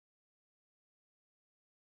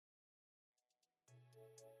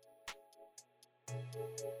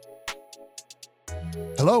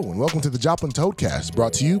Hello, and welcome to the Joplin Toadcast,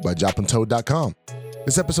 brought to you by JoplinToad.com.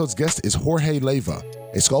 This episode's guest is Jorge Leyva,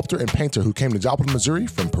 a sculptor and painter who came to Joplin, Missouri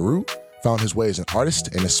from Peru, found his way as an artist,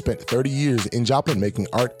 and has spent 30 years in Joplin making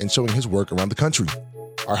art and showing his work around the country.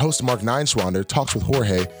 Our host, Mark Nineswander, talks with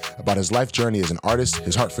Jorge about his life journey as an artist,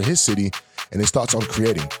 his heart for his city, and his thoughts on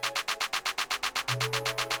creating.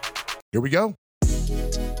 Here we go.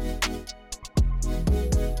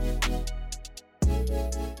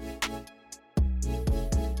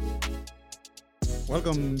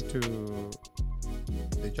 Welcome to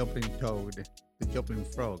the Joplin Toad, the Joplin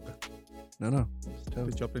Frog. No.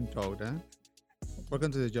 The Joplin Toad, huh?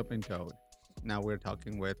 Welcome to the Joplin Toad. Now we're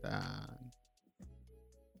talking with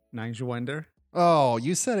Nineswander. Oh,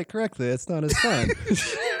 you said it correctly. That's not as fun.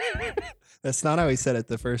 That's not how he said it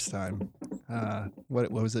the first time. What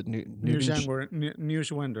was it? Nineswander.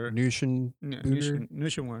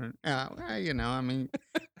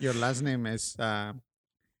 Your last name is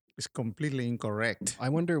completely incorrect. I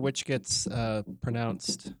wonder which gets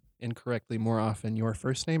pronounced incorrectly more often, your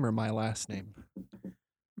first name or my last name?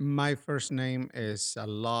 My first name is a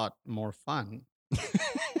lot more fun.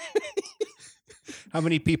 How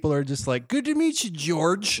many people are just like, good to meet you,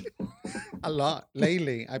 George? A lot.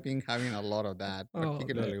 Lately, I've been having a lot of that,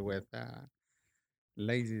 particularly with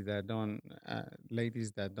ladies that don't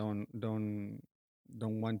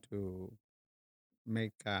want to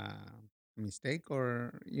make a mistake,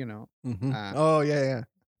 or Mm-hmm.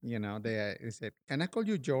 they said, "Can I call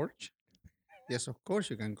you George?" Yes, of course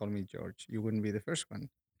you can call me George. You wouldn't be the first one.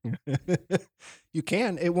 You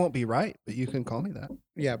can. It won't be right, but you can call me that.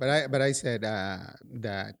 Yeah, but I said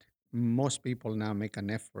that most people now make an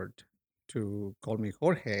effort to call me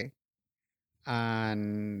Jorge,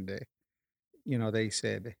 and they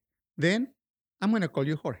said, then I'm gonna call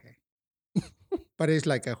you Jorge, but it's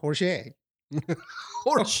like a Jorge.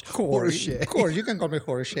 Jorge. Of course, you can call me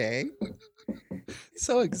Jorge.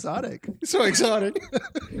 So exotic. So exotic.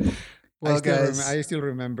 Well, I still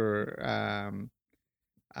remember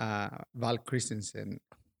Val Christensen.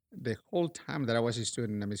 The whole time that I was a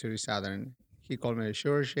student at Missouri Southern, he called me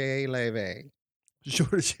Jorge Leyva.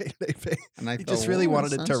 Jorge Leyva. And I He thought, just really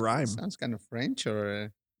wanted it to rhyme. Sounds kind of French,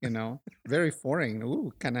 or very foreign.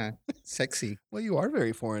 Ooh, kind of sexy. Well, you are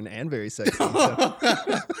very foreign and very sexy.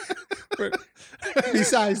 But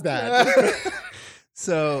besides that.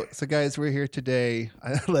 So guys, we're here today.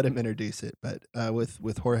 I let him introduce it, but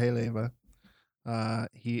with Jorge Leyva.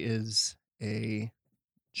 He is a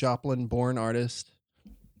Joplin-born artist.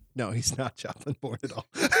 No, he's not Joplin-born at all.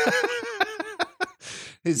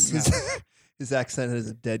 His accent is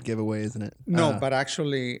a dead giveaway, isn't it? No, but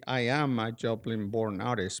actually, I am a Joplin-born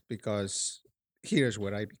artist because here's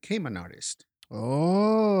where I became an artist.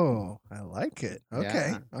 Oh, I like it.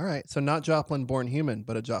 Okay. Yeah. All right. So not Joplin-born human,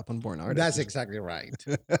 but a Joplin-born artist. That's exactly right.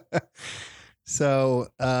 So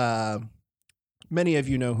many of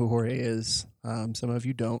you know who Jorge is. Some of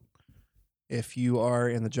you don't. If you are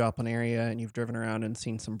in the Joplin area and you've driven around and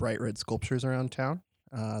seen some bright red sculptures around town,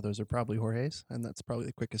 those are probably Jorge's, and that's probably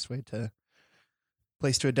the quickest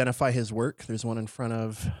place to identify his work. There's one in front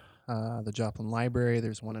of the Joplin Library.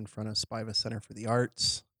 There's one in front of Spiva Center for the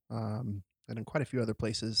Arts. And in quite a few other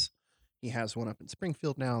places. He has one up in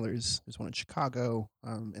Springfield now. There's one in Chicago,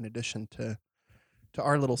 in addition to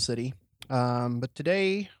our little city. But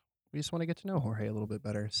today, we just want to get to know Jorge a little bit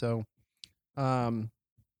better. So I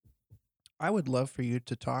would love for you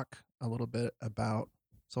to talk a little bit about,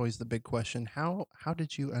 it's always the big question, how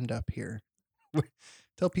did you end up here?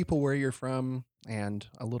 Tell people where you're from and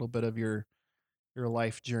a little bit of your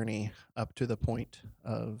life journey up to the point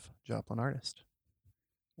of Joplin artist.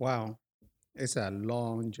 Wow. It's a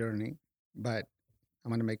long journey, but I'm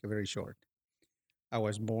going to make it very short. I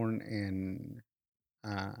was born in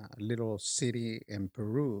a little city in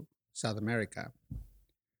Peru, South America.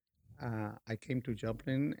 I came to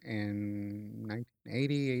Joplin in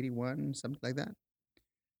 1980, 81, something like that.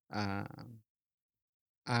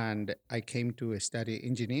 And I came to study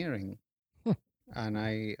engineering. And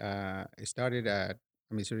I started at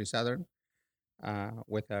Missouri Southern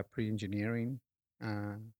with a pre-engineering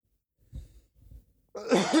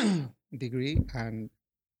degree, and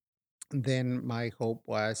then my hope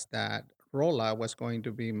was that Rolla was going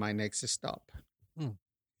to be my next stop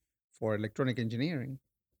for electronic engineering.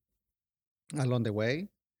 Along the way,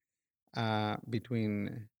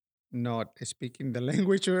 between not speaking the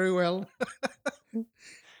language very well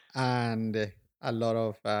and a lot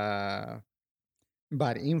of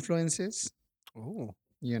bad influences,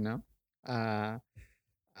 I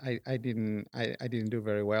didn't do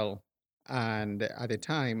very well. And at the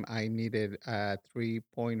time, I needed a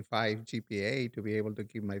 3.5 GPA to be able to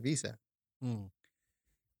keep my visa.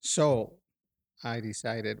 So I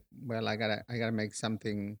decided, well, I gotta make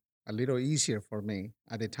something a little easier for me.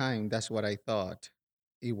 At the time, that's what I thought.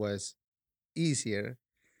 It was easier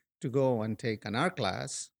to go and take an art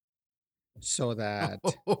class so that,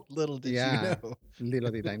 Oh, little did you yeah, know.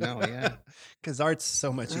 little did I know, yeah. Because art's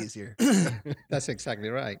so much easier. That's exactly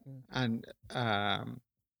right. And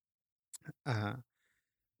uh,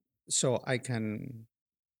 so I can,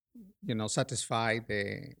 satisfy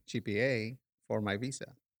the GPA for my visa.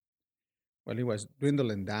 Well, it was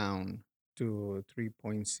dwindling down to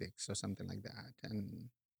 3.6 or something like that. And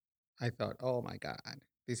I thought, oh my God,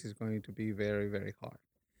 this is going to be very, very hard.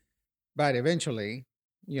 But eventually,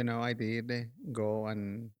 I did go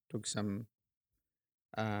and took some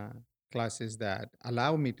uh, classes that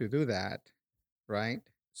allow me to do that, right?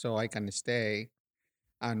 So I can stay.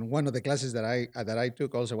 And one of the classes that I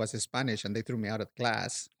took also was Spanish, and they threw me out of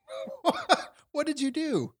class. What did you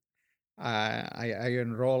do? I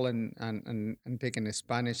enroll and taking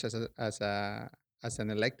Spanish as an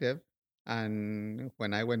elective. And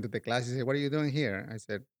when I went to the class, he said, "What are you doing here?" I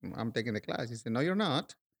said, "I'm taking the class." He said, "No, you're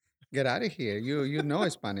not. Get out of here. You know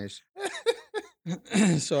Spanish."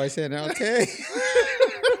 So I said, "Okay."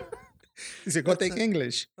 He said, "Go That's take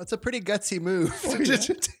English." That's a pretty gutsy move Oh, to, yeah.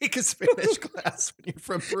 to take a Spanish class when you're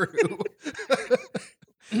from Peru.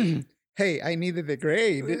 Hey, I needed the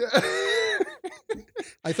grade.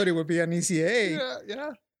 I thought it would be an easy A.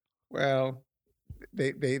 Yeah. Well,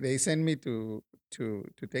 they sent me to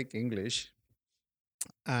take English,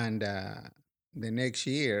 and the next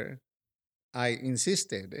year I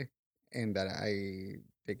insisted in that I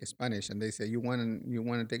take Spanish, and they said, "You want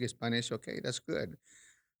to take Spanish? Okay, that's good,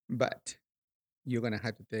 but you're gonna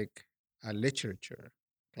have to take a literature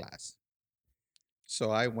class."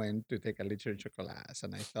 So I went to take a literature class,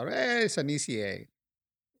 and I thought, it's an easy A.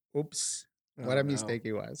 Oops, what Oh, a no. mistake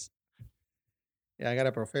it was. Yeah, I got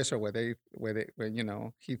a professor where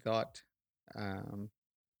he thought um,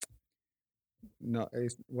 no,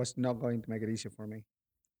 it was not going to make it easy for me.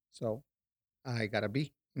 So I got a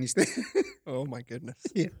B instead. Oh, my goodness.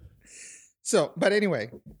 Yeah. So, but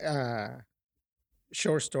anyway, uh,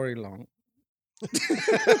 short story long.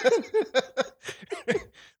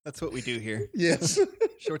 That's what we do here. Yes.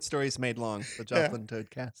 Short stories made long. The Yeah. Joplin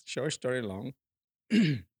Toadcast. Short story long.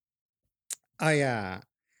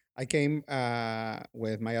 I came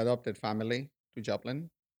with my adopted family to Joplin,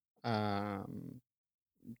 um,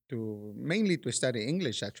 to mainly to study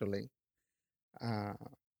English actually, uh,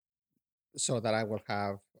 so that I will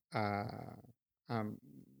have uh, um,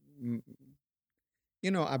 m-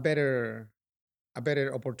 a better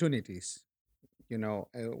opportunities.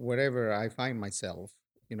 Wherever I find myself,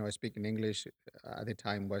 speaking English at the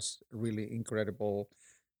time was really incredible,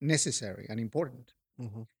 necessary and important.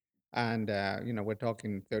 Mhm. And we're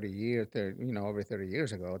talking 30 years, over 30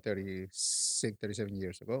 years ago, 36, 37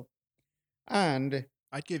 years ago. And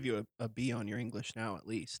I'd give you a B on your English now, at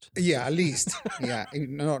least. yeah, at least, yeah,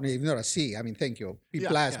 not a C. I mean, thank you. B Yeah,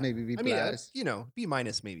 plus, yeah. maybe B I mean, plus, B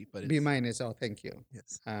minus maybe, but B it's minus. Oh, thank you.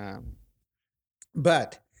 yes.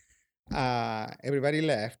 But everybody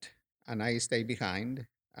left, and I stayed behind,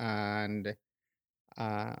 and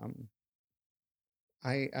um,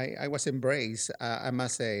 I was embraced. I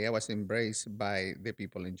must say, I was embraced by the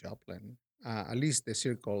people in Joplin. At least the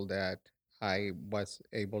circle that I was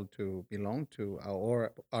able to belong to,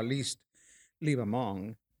 or at least live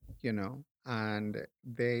among, And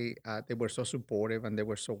they were so supportive, and they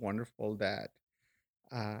were so wonderful that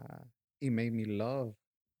uh, it made me love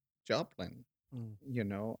Joplin.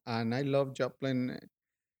 Mm. And I love Joplin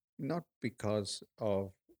not because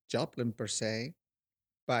of Joplin per se,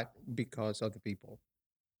 but because of the people.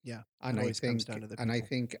 Yeah, it And I always comes down think, to the and I people.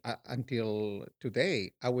 think until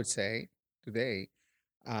today, I would say today,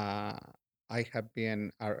 uh, I have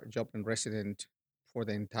been a Joplin resident for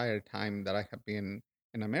the entire time that I have been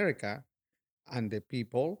in America, and the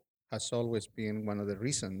people has always been one of the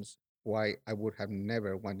reasons why I would have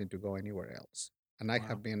never wanted to go anywhere else. And I Wow.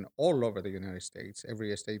 have been all over the United States,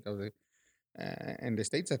 every state of the in the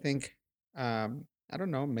states. I think I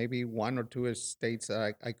don't know, maybe one or two states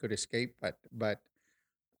that I could escape, but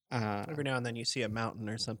uh, Every now and then you see a mountain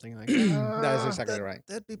or something like that's exactly right.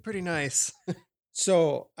 that'd be pretty nice.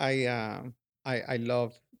 So I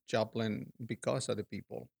love Joplin because of the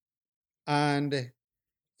people, and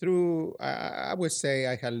through I would say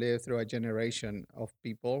I have lived through a generation of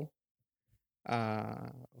people uh,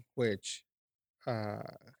 which uh,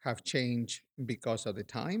 have changed because of the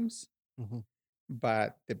times, Mhm.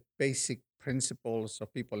 but the basic principles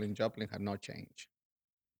of people in Joplin have not changed.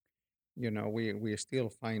 We still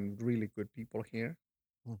find really good people here,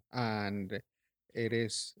 Mm. and it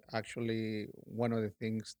is actually one of the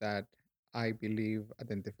things that I believe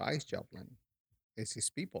identifies Joplin is his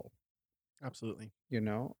people, Absolutely.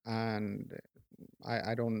 and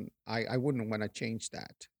I wouldn't want to change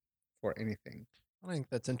that for anything. I think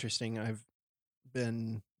that's interesting. I've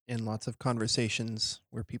been in lots of conversations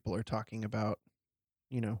where people are talking about,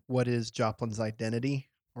 what is Joplin's identity,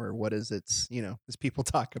 or what is its, as people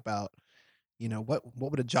talk about, what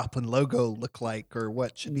would a Joplin logo look like, or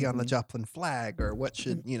what should be on the Mhm. Joplin flag, or what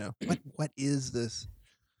should, what is this?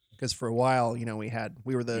 Because for a while,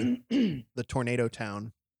 we were the tornado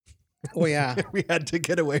town. Oh yeah. We had to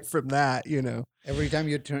get away from that, Every time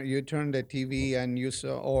you turn the TV and you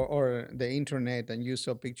saw or the internet and you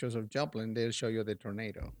saw pictures of Joplin, they'll show you the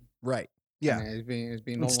tornado. Right. And Yeah. it's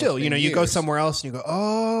been And almost still, 10 you go years. somewhere else and you go,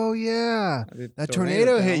 oh yeah, The that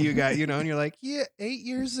tornado hit town. you guys, and you're like, yeah, 8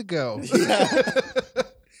 years ago. Yeah.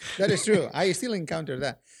 That is true. I still encounter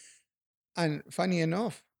that. And funny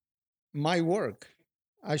enough, my work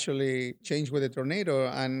actually changed with the tornado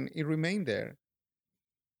and it remained there,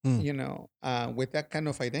 Hmm. with that kind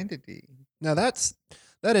of identity. Now that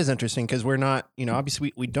is interesting, because we're not,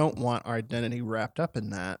 obviously we don't want our identity wrapped up in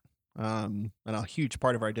that. And a huge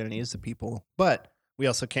part of our identity is the people, but we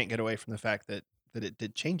also can't get away from the fact that it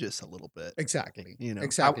did change us a little bit. Exactly.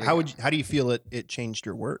 Exactly. How do you feel it changed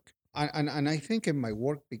your work? And I think my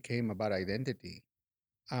work became about identity.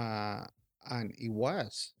 And it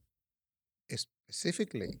was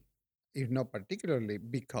specifically, if not particularly,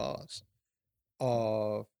 because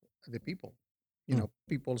of the people.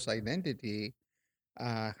 People's identity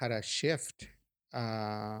had a shift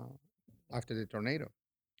after the tornado.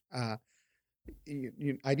 Uh,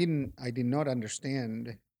 I did not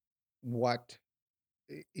understand what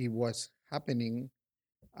it was happening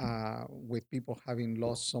with people having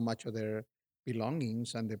lost so much of their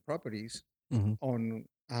belongings and their properties Mhm. on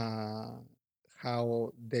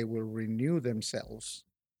how they will renew themselves,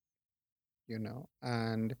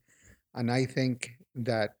 and I think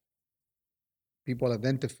that people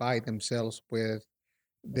identify themselves with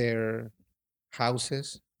their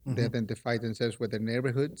houses, they Mhm. identify themselves with their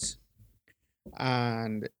neighborhoods,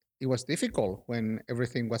 and it was difficult when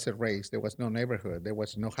everything was erased. There was no neighborhood, there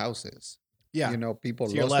was no houses. Yeah. People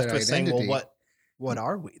So you're lost left their with saying, identity. well, what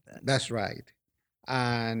are we then? That's right.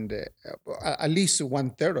 And at least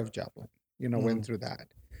 1/3 of Joplin, went through that.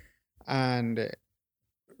 And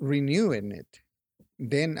renewing it,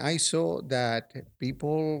 then I saw that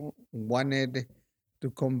people wanted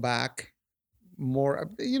to come back more.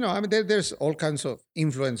 There's all kinds of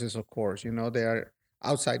influences, of course. There are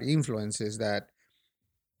outside influences that,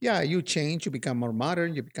 yeah, you change, you become more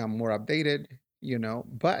modern, you become more updated,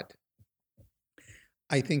 but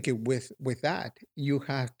I think with that, you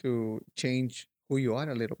have to change who you are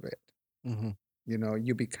a little bit. Mhm.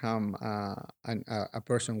 You become a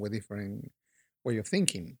person with different way of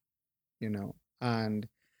thinking, and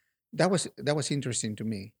that was interesting to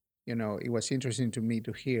me. It was interesting to me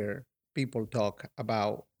to hear people talk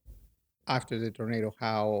about after the tornado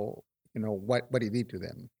how what it did to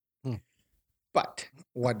them. Hmm. But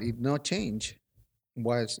what did not change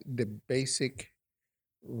was the basic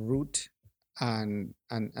root and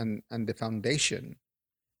the foundation,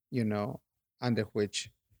 under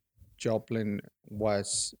which Joplin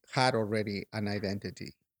had already an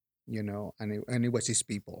identity, and it was his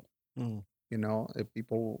people. Mm.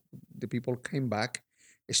 The people came back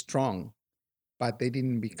strong, but they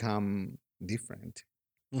didn't become different.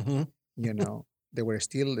 Mhm. They were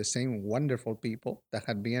still the same wonderful people that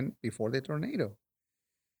had been before the tornado.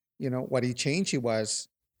 What he changed, it was,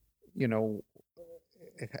 you know,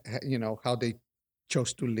 how they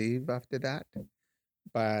chose to live after that,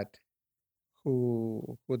 but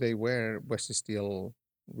who they were was still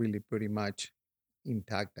really pretty much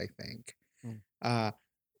intact, I think. Mm.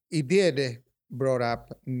 It did brought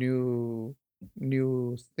up new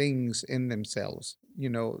things in themselves,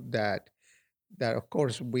 that of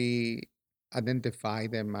course we identify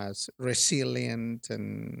them as resilient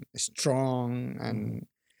and strong and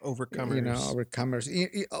Overcomers.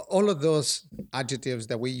 overcomers. All of those adjectives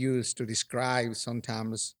that we use to describe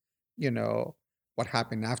sometimes, what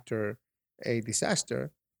happened after a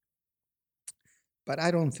disaster. But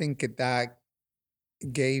I don't think that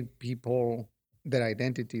gave people their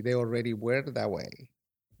identity. They already were that way.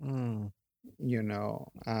 Mm.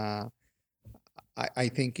 I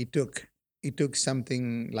think it took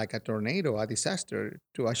something like a tornado, a disaster,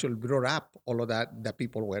 to actually grow up all of that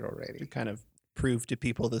people were To already. kind of prove to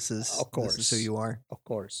people this is Of this is who course. you are. Of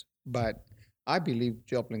course. But I believe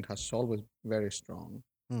Joplin has always very strong.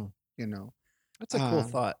 Hmm. You know. That's a cool Uh,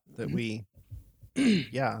 thought that we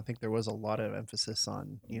Yeah, I think there was a lot of emphasis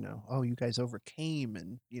on, oh, you guys overcame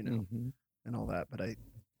and, Hmm. and all that. But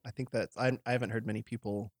I think that I haven't heard many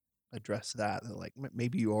people address that. They're like,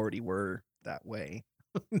 maybe you already were that way.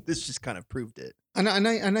 This just kind of proved it. And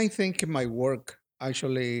I think my work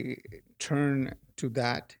actually turned to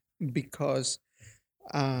that because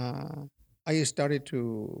uh, I started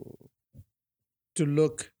to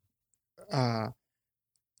look uh,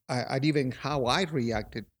 at even how I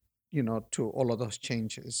reacted, to all of those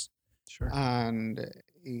changes, Sure. and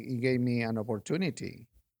it gave me an opportunity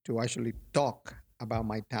to actually talk about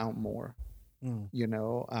my town more. Mm, You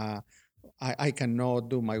know, I cannot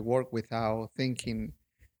do my work without thinking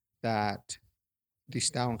that this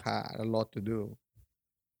town had a lot to do,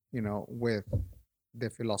 with the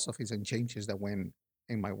philosophies and changes that went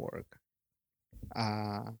in my work.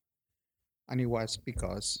 Uh, and it was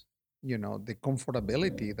because, the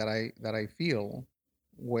comfortability that I feel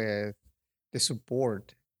with the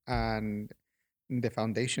support and the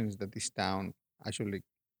foundations that this town actually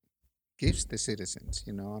gives the citizens,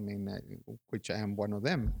 I mean, which I am one of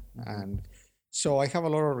them. mhm. And so I have a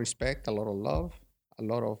lot of respect, a lot of love, a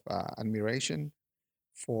lot of admiration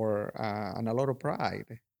for, and a lot of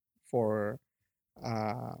pride for,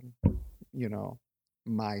 uh, you know,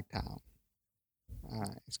 my town.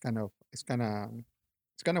 It's kind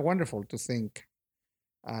of wonderful to think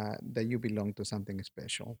that you belong to something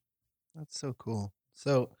special. That's so cool.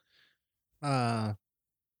 So, uh,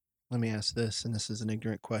 let me ask this, and this is an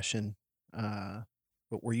ignorant question. Uh,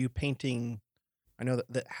 but were you painting? I know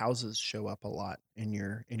that houses show up a lot in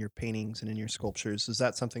your paintings and in your sculptures. Is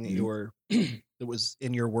that something that that was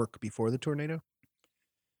in your work before the tornado?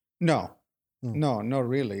 No, Mm. no, not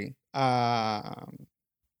really.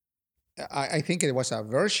 I think it was a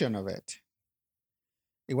version of it.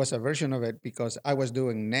 It was a version of it because I was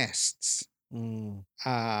doing nests. Mm.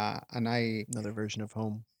 And Another version of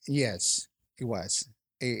home. yes, it was.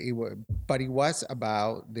 But it was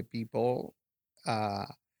about the people uh,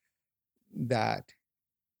 that,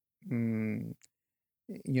 mm,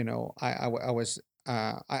 I was,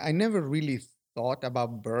 I never really thought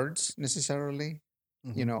about birds necessarily.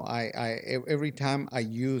 Hmm. Every time I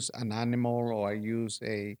use an animal or I use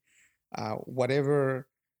a whatever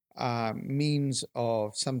means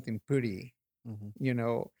of something pretty, Hmm. you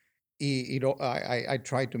know, I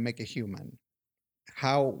try to make a human.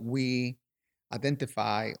 How we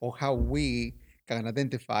identify or how we can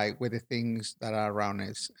identify with the things that are around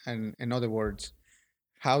us. And in other words,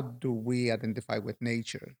 how do we identify with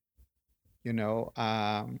nature? You know,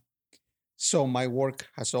 so my work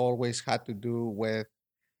has always had to do with,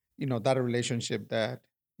 that relationship that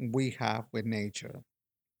we have with nature.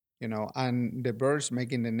 And the birds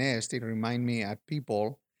making the nest, it remind me of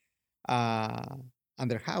people uh, and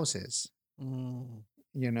their houses. Mm.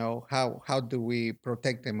 How do we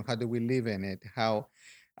protect them? How do we live in it? How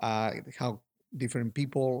different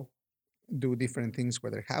people do different things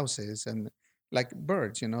with their houses, and like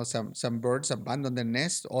birds, some birds abandon their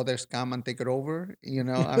nest, others come and take it over.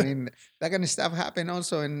 I mean, that kind of stuff happen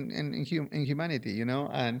also in humanity.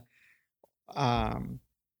 Um,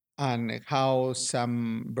 and how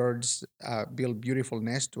some birds build beautiful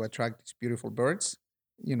nests to attract these beautiful birds,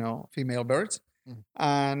 female birds, Mm.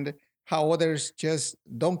 and how others just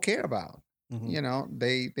don't care about. Mhm.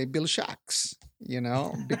 They build shacks,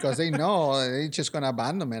 because they know they're just gonna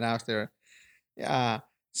abandon it after. Uh,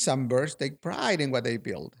 some birds take pride in what they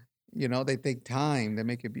build. They take time. They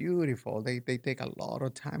make it beautiful. They take a lot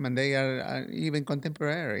of time, and they are even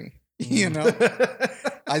contemporary. Mm.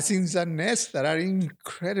 I've seen some nests that are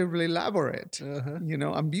incredibly elaborate, Uh-huh.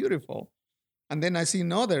 and beautiful. And then I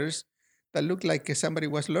seen others that look like somebody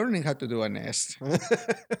was learning how to do a nest,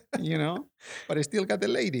 you know, but I still got the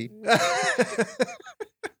lady.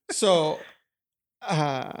 So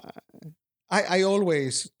uh, I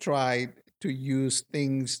always tried to use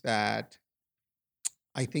things that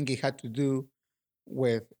I think it had to do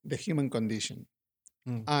with the human condition.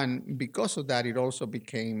 Mm. And because of that, it also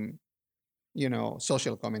became,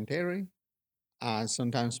 social commentary,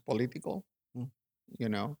 sometimes political, Mm. you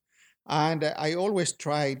know. And I always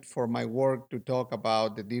tried for my work to talk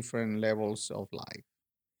about the different levels of life,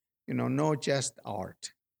 not just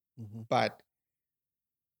art, Mhm. but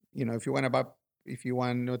if you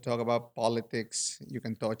want to talk about politics, you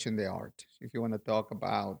can touch in the art. If you want to talk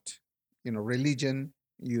about, religion,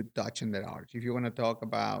 you touch in the art. If you want to talk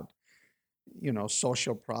about,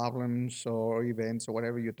 social problems or events or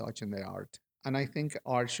whatever, you touch in the art. And I think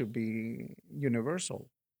art should be universal.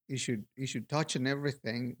 It should touch on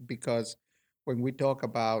everything, because when we talk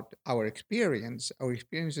about our experience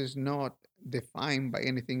is not defined by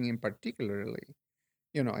anything in particular.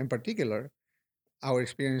 our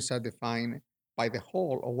experiences are defined by the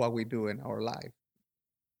whole of what we do in our life,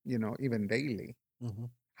 even daily, Mm-hmm.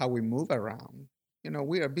 how we move around.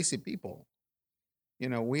 We are busy people.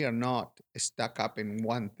 We are not stuck up in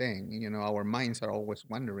one thing. Our minds are always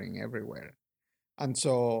wandering everywhere. And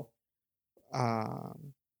so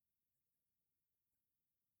um,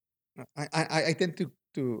 I tend to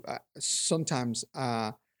sometimes,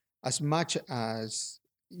 as much as,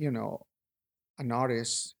 an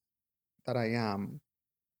artist that I am,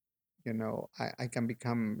 I can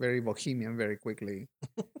become very bohemian very quickly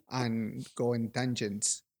and go in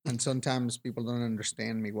tangents. And sometimes people don't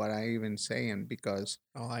understand me what I even saying because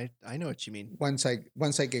Oh, I know what you mean. once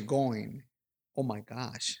I get going, oh my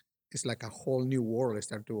gosh, it's like a whole new world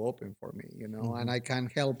start to open for me, and Mhm. I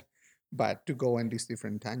can't help but to go in these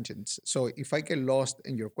different tangents. So if I get lost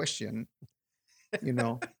in your question,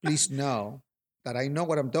 please know that I know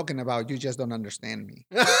what I'm talking about. You just don't understand me.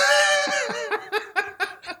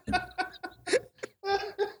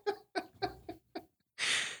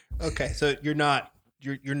 Okay, so you're not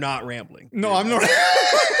rambling. No, You're I'm not.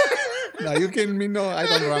 No, you kidding me? No, I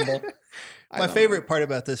don't ramble. My favorite part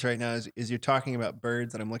about this right now is you're talking about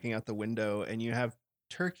birds, and I'm looking out the window, and you have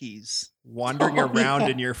turkeys wandering Oh, around yeah.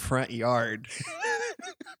 in your front yard.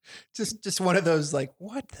 just one of those like,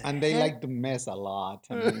 what the And they heck? like to mess a lot.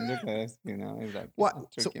 I mean, look at this, it's like What?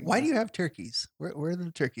 So turkey why do mess. you have turkeys? Where do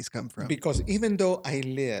the turkeys come from? Because even though I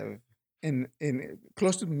live in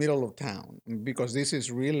close to the middle of town, because this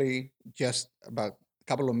is really just about a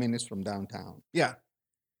couple of minutes from downtown, Yeah.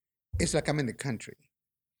 it's like I'm in the country.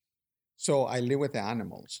 So I live with the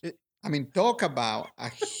animals. It- I mean, talk about a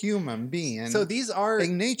human being So these are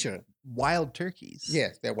in nature. wild turkeys.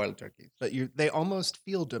 Yes, they're wild turkeys. But they almost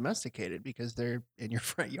feel domesticated because they're in your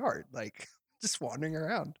front yard, like just wandering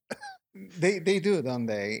around. They do, don't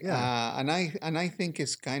they? Yeah. And I think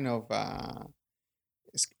it's kind of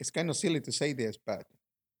it's kind of silly to say this, but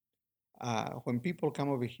when people come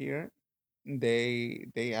over here, they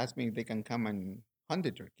ask me if they can come and hunt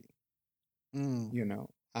the turkey, Mm.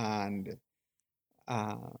 and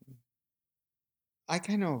um, I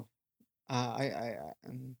kind of I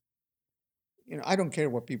don't care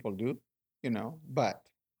what people do, but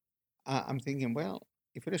I'm thinking, well,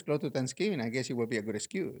 if it is close to Thanksgiving, I guess it would be a good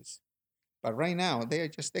excuse. But right now, they are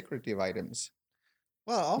just decorative items.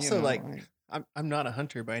 Well, also like I- I'm not a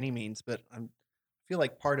hunter by any means, but I feel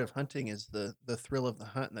like part of hunting is the thrill of the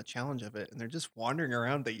hunt and the challenge of it, and they're just wandering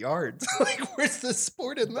around the yards. Like, where's the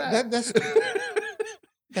sport in that?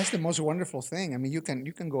 that's the most wonderful thing. I mean, you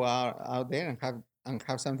can go out there and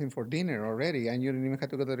have something for dinner already, and you don't even have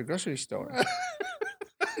to go to the grocery store.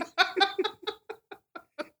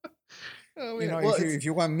 Oh, You man. know, Well, if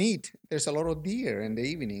you want meat, there's a lot of deer in the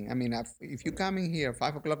evening. I mean, if you come in here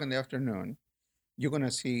 5 o'clock in the afternoon, you're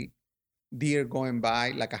gonna see deer going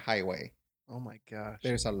by like a highway. oh my gosh.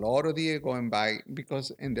 There's a lot of deer going by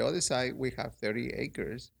because in the other side we have 30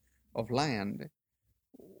 acres of land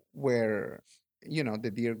where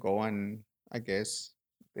the deer go, and I guess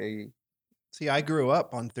they. See, I grew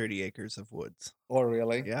up on 30 acres of woods. Oh,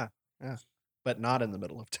 really? Yeah, yeah, but not in the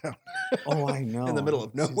middle of town. Oh, I know. In the middle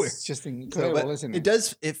of nowhere. It's just So, incredible, but isn't it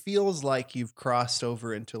does. It feels like you've crossed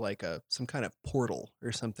over into like some kind of portal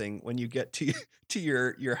or something when you get to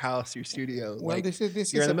your house, your studio. Well, Like this you're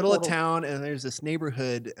is in a the middle of portal. town, and there's this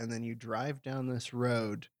neighborhood, and then you drive down this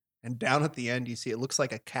road, and down at the end you see it looks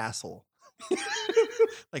like a castle.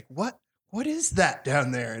 Like what is that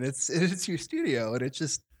down there? And it's your studio, and it's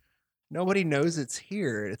just nobody knows it's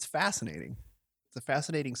here. It's fascinating. It's a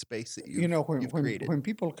fascinating space that You know, you've created. when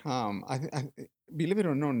people come, believe it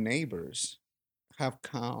or not, neighbors have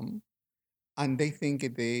come and they think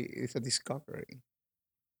it's a discovery,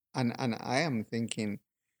 and I am thinking,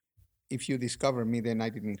 if you discover me, then I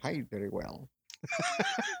didn't hide very well.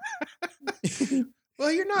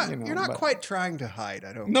 Well, you're not but quite trying to hide.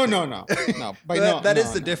 I don't. no, think. no, no, no. By That is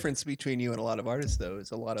no, the no. difference between you and a lot of artists, though.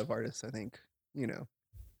 Is a lot of artists, I think,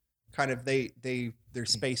 kind of their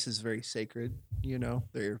space is very sacred.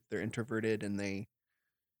 They're introverted, and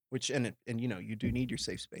you do need your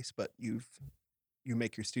safe space, but you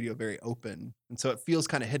make your studio very open, and so it feels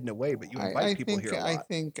kind of hidden away. But you invite I people think here a I lot.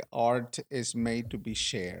 think art is made to be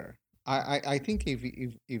shared. I think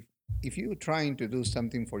if you're trying to do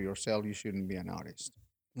something for yourself, you shouldn't be an artist.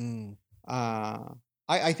 Mm.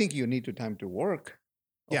 I think you need to time to work,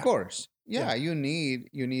 of Yeah. course. Yeah, Yeah.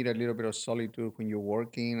 you need a little bit of solitude when you're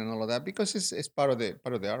working and all of that because it's part of the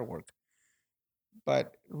artwork.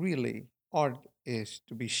 But really, art is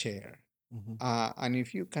to be shared. Mhm. And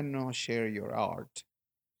if you cannot share your art,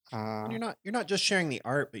 And you're not just sharing the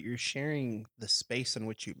art, but you're sharing the space in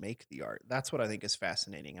which you make the art. That's what I think is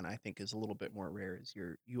fascinating, and I think is a little bit more rare. Is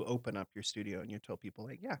you open up your studio and you tell people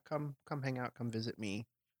like, yeah, come hang out, come visit me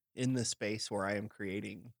in the space where I am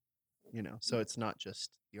creating. So it's not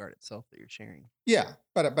just the art itself that you're sharing. Yeah,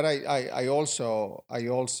 but I also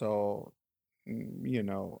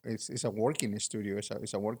it's a working studio.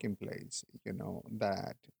 It's a working place.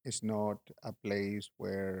 That it's not a place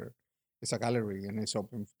where it's a gallery and it's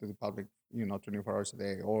open to the public. 24 hours a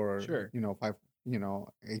day, or Sure. 5,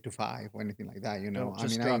 8 to 5 or anything like that. Don't I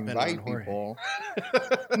just mean, I drop in on invite Jorge. people.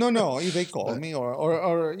 No, if they call But- me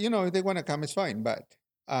or if they want to come, it's fine. But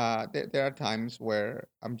there are times where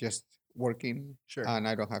I'm just working Sure. and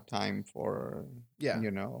I don't have time for Yeah.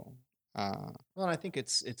 uh, Well, and I think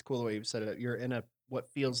it's cool the way you've said it. You're in what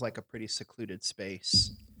feels like a pretty secluded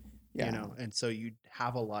space, yeah. and so you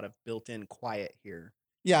have a lot of built-in quiet here.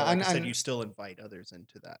 Yeah, But like and, I said, and you still invite others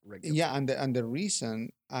into that regularly. yeah, and the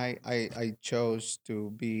reason I chose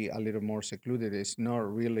to be a little more secluded is not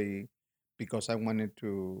really because I wanted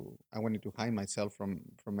to hide myself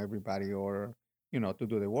from everybody, or to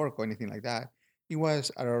do the work or anything like that. It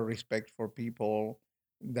was out of respect for people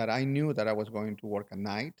that I knew that I was going to work at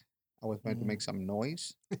night. I was going to make some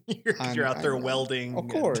noise. You're out there And, welding. of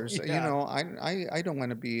and- course, yeah. I don't want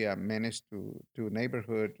to be a menace to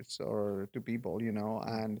neighborhoods or to people,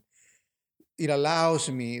 and it allows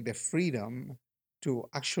me the freedom to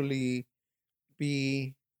actually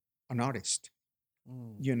be an artist,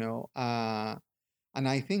 Mm. and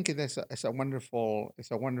I think it's a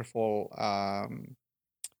wonderful um,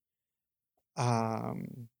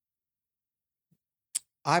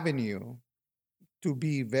 avenue to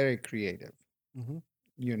be very creative, Mhm.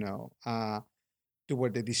 To where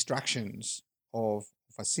the distractions of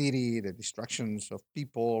a city, the distractions of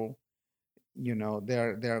people,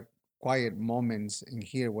 there are quiet moments in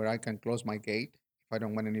here where I can close my gate. If I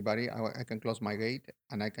don't want anybody, I can close my gate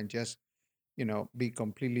and I can just, be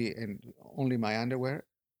completely in only my underwear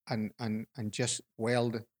and just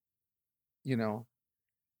weld, you know,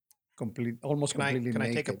 almost completely Can I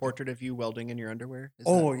take a naked. portrait of you welding in your underwear? Is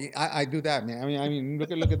Oh, yeah, I do that, man. I mean,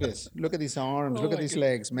 look at this. Look at these arms. Oh Look at my these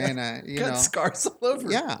goodness. legs, man. got scars all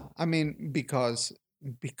over. Yeah. I mean, because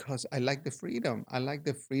I like the freedom. I like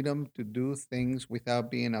the freedom to do things without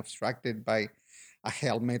being abstracted by a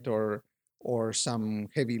helmet or some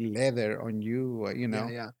heavy leather on you.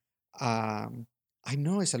 Yeah. Um, I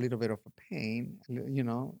know it's a little bit of a pain.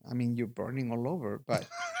 I mean, you're burning all over, but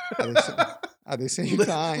at the, sa- at the same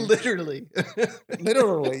time, Literally.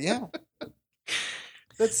 literally, yeah.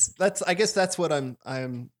 That's I guess that's what I'm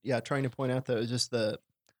trying to point out, though, is just the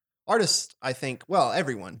artist. I think, well,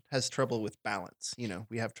 everyone has trouble with balance.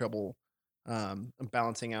 We have trouble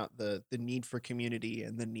balancing out the need for community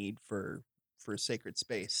and the need for sacred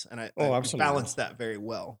space, and I Oh, you absolutely. balance that very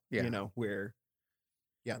well. Yeah. Where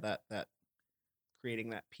that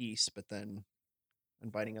creating that peace, but then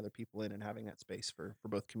inviting other people in and having that space for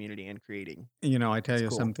both community and creating. I tell It's you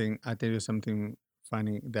cool. something. I tell you something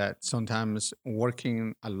funny, that sometimes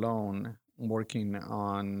working alone, working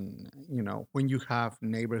on, when you have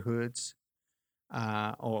neighborhoods,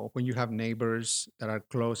 or when you have neighbors that are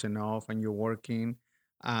close enough and you're working,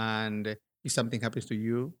 and if something happens to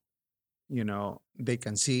you, they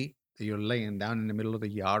can see that you're laying down in the middle of the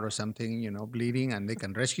yard or something, bleeding, and they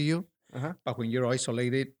can rescue you. Uh-huh. But when you're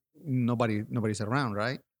isolated, nobody's around,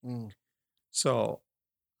 right? Mm. So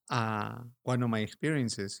one of my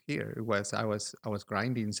experiences here was I was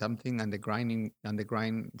grinding something, and the grind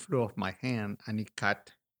flew off my hand and it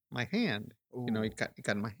cut my hand. Ooh. It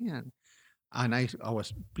cut my hand, and I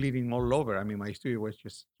was bleeding all over. I mean, my studio was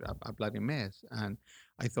just a bloody mess, and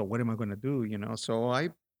I thought, what am I going to do? So I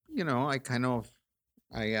kind of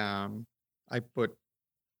I put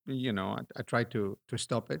I tried to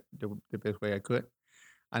stop it the best way I could,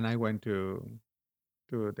 and I went to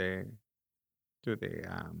the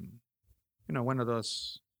one of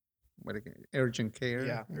those urgent care.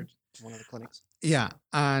 Yeah, or one of the clinics. Yeah,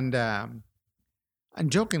 and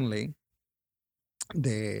jokingly,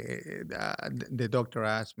 the doctor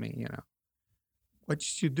asked me, what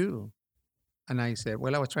did you do? And I said,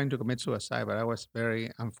 well, I was trying to commit suicide, but I was very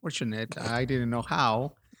unfortunate. I didn't know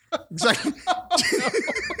how. Exactly.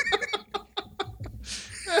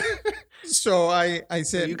 So I So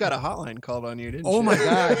said, you got a hotline called on you, didn't you? oh my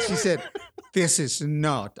God. She said, this is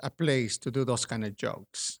not a place to do those kind of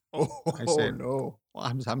jokes. Oh, I said, no.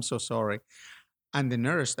 well, I'm so sorry. And the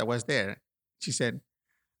nurse that was there, she said,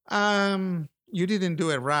 you didn't do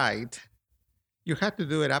it right. You had to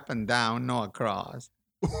do it up and down, no across.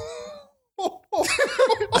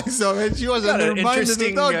 So and she was Got an undermining the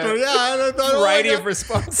interesting, doctor. Yeah, and I thought, variety oh my of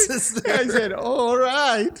responses God. there. I said, all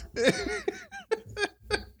right.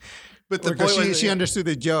 But the Because point was, she understood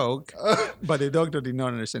the joke, but the doctor did not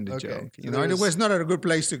understand the Okay, joke. so You know, there and it was- was not a good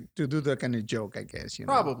place to do that kind of joke, I guess. You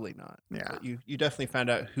know? probably not. Yeah. But you definitely found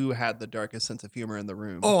out who had the darkest sense of humor in the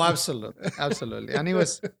room. Oh, absolutely, absolutely. And it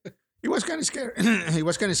was kind of scary. It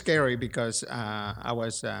was kind of scary because I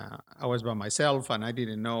was by myself and I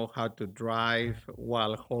didn't know how to drive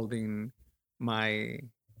while holding my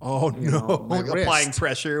Oh you know, my applying wrist.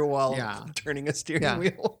 pressure while Yeah. turning a steering Yeah.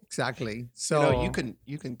 wheel. exactly. So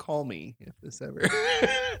you can call me if this ever.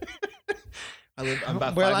 I'm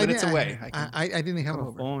about 5 minutes away. I didn't have come a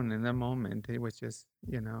over. phone in that moment. It was just,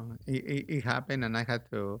 it happened and I had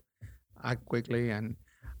to act quickly and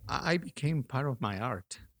I became part of my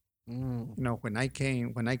art. Mm. When I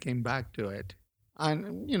came back to it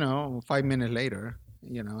and, 5 minutes later,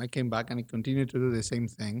 I came back and I continued to do the same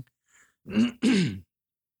thing.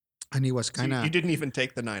 And it was So kind you of, didn't even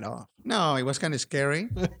take the night off. no, it was kind of scary.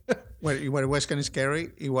 What it was kind of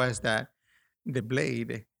scary, it was that the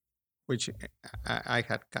blade, which I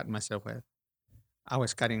had cut myself with, I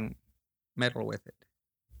was cutting metal with it,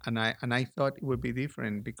 and I thought it would be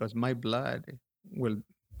different because my blood will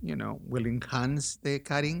enhance the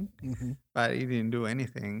cutting, but it didn't do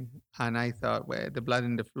anything. And I thought, well, the blood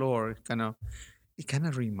in the floor kind of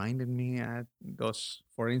reminded me of those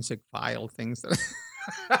forensic file things.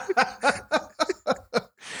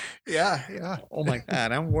 Yeah. Oh my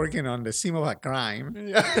God, I'm working on the scene of a crime.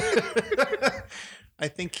 Yeah. I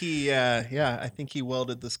think he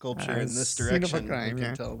welded the sculpture in this scene of a direction. crime, You yeah.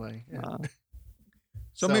 can tell by. Yeah.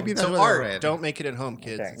 So maybe that's so what I art. read. Don't make it at home,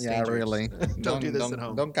 kids. Okay, It's yeah, dangerous. really. don't do this at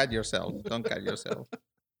home. Don't cut yourself. Don't cut yourself.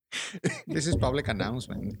 This is public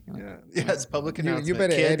announcement. Yeah, it's public announcement. You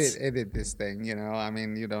better kids. edit this thing. I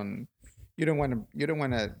mean, you don't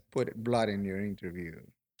want to put blood in your interview.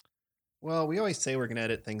 Well, we always say we're going to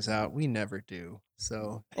edit things out. We never do.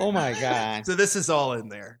 So, Oh my God. so this is all in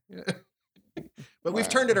there. But we've Wow.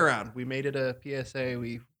 turned it around. We made it a PSA.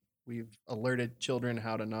 We've alerted children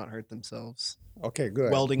how to not hurt themselves. Okay,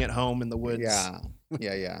 good. Welding at home in the woods.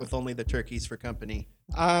 Yeah. With only the turkeys for company.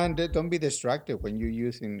 And don't be distracted when you're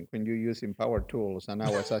using power tools. And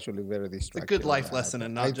I was actually very It's a distracted. good with life that. lesson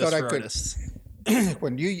and I not just thought I for could- artists.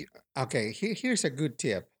 Here's a good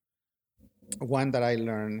tip. One that I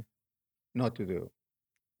learned not to do.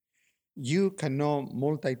 You cannot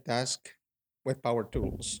multitask with power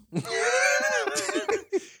tools.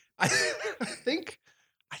 I think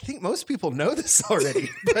most people know this already,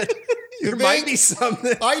 but there think? might be some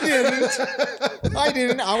that I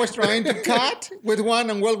didn't. I was trying to cut with one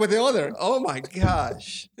and weld with the other. Oh my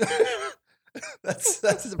gosh,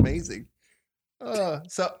 that's amazing.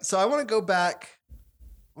 So I want to go back.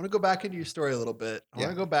 I want to go back into your story a little bit. I want Yeah.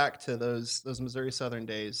 to go back to those Missouri Southern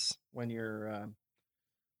days when you're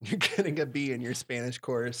getting a B in your Spanish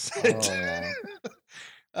course.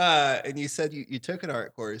 Oh, And you said you took an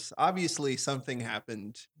art course. Obviously, something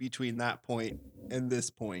happened between that point and this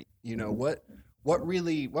point. What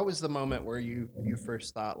was the moment where you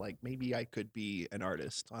first thought, like, maybe I could be an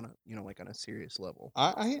artist on a on a serious level?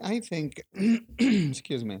 I think.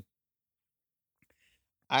 Excuse me.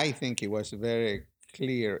 I think it was very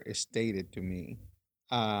clear stated to me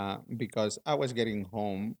because I was getting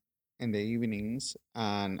home in the evenings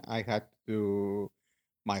and I had to do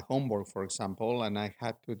my homework, for example, and I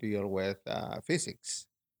had to deal with physics.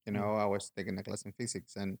 I was taking a class in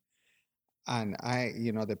physics and I,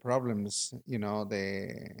 the problems,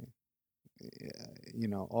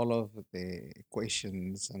 all of the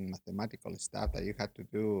equations and mathematical stuff that you had to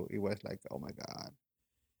do, it was like, oh my God,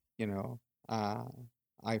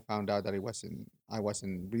 I found out that I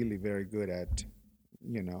wasn't really very good at,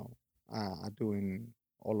 at doing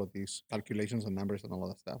all of these calculations and numbers and all of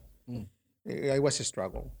that stuff. It was a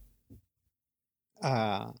struggle.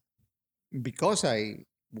 Because I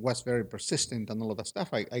was very persistent and all of that stuff,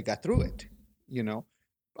 I got through it,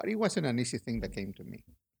 but it wasn't an easy thing that came to me.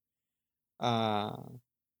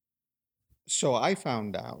 So I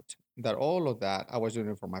found out that all of that I was doing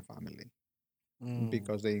it for my family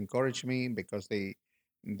because they encouraged me, because they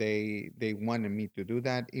wanted me to do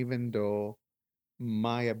that, even though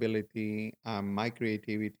my ability and my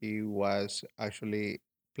creativity was actually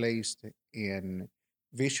placed in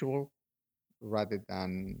visual rather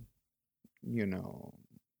than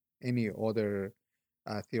any other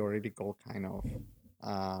theoretical kind of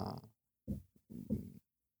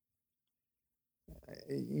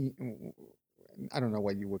I don't know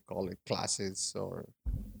what you would call it, classes or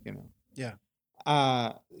Yeah.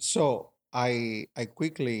 So I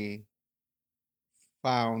quickly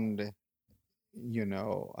found you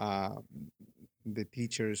know, the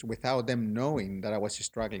teachers, without them knowing that I was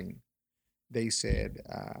struggling, they said,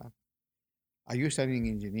 "Are you studying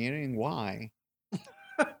engineering? Why?"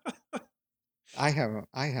 I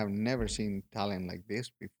have never seen talent like this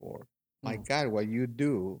before. My Mm. God, what you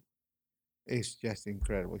do is just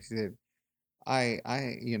incredible. He said,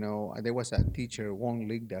 there was a teacher, Wong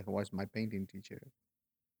Lig, that was my painting teacher.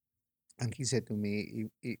 And he said to me,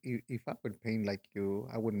 if I could paint like you,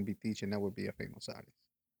 I wouldn't be teaching, I would be a famous artist.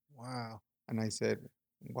 Wow. And I said,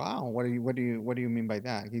 wow, what do you mean by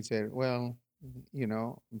that? He said, well,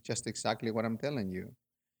 just exactly what I'm telling you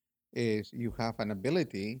is you have an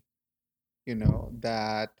ability,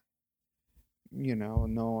 that,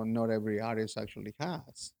 no, not every artist actually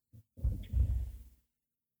has.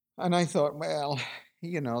 And I thought, well,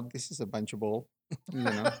 this is a bunch of bull,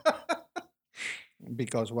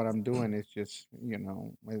 because what I'm doing is just,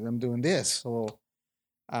 I'm doing this. So,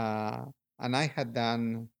 uh, and I had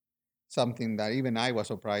done something that even I was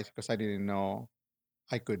surprised because I didn't know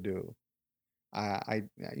I could do. I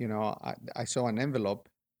saw an envelope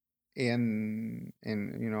a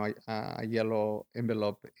yellow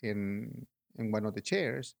envelope in one of the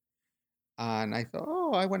chairs, and I thought,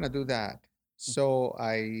 oh, I want to do that. So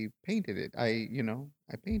I painted it. I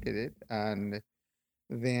painted it, and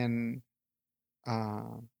then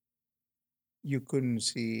uh, you couldn't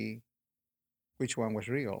see which one was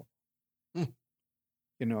real. Mm.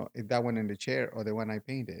 If that one in the chair or the one I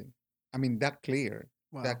painted. I mean, that clear,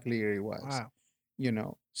 Wow. that clear it was. Wow.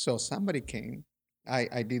 So somebody came.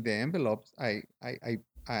 I did the envelopes. I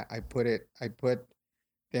put the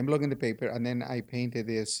envelope in the paper, and then I painted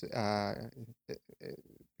this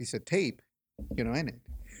piece of tape, in it.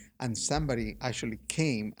 And somebody actually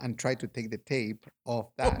came and tried to take the tape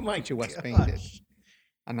off that which was painted.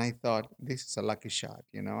 And I thought, this is a lucky shot,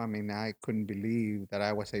 I mean, I couldn't believe that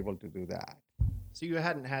I was able to do that. So you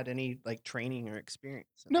hadn't had any like training or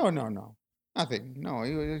experience? No, nothing. No,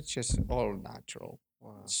 it was just all natural.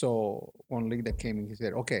 Wow. So one leader came and he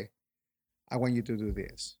said, okay, I want you to do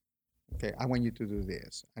this. Okay, I want you to do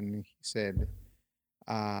this. And he said,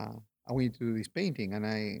 I want you to do this painting. And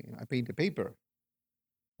I painted paper.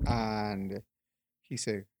 And he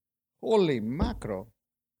said, holy macro.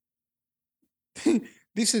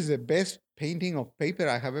 This is the best painting of paper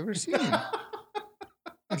I have ever seen.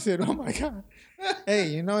 I said, oh my God.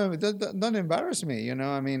 Hey, don't embarrass me.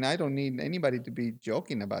 I mean, I don't need anybody to be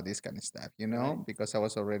joking about this kind of stuff, Right. because I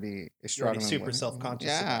was already You're struggling. already super self-conscious.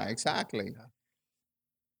 Yeah, exactly. Yeah.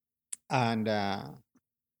 And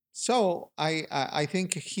so I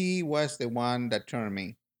think he was the one that turned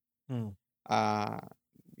me. Hmm.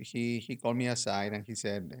 He called me aside and he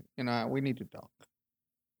said, we need to talk.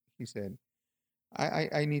 He said,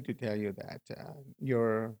 I need to tell you that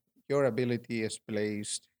your ability is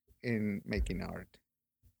placed in making art.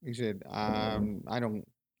 He said, I don't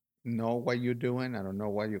know what you're doing. I don't know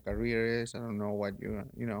what your career is. I don't know what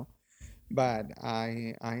but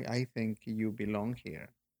I think you belong here.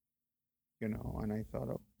 And I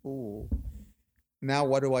thought, oh, now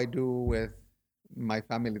what do I do with my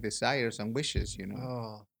family desires and wishes?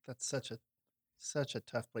 Oh, that's such a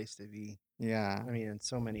tough place to be. Yeah. I mean, and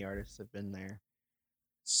so many artists have been there.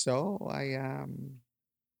 So I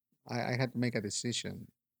had to make a decision,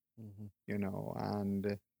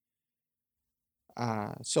 and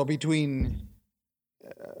so between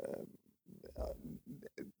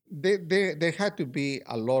there had to be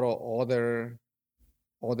a lot of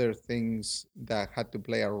other things that had to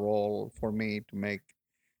play a role for me to make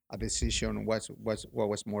a decision what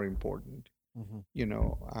was more important.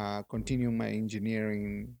 Continuing my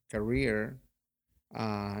engineering career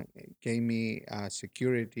gave me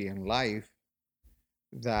security in life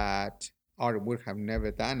that art would have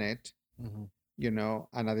never done it.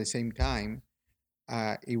 And at the same time,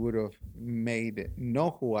 it would have made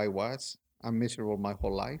know who I was. I'm miserable my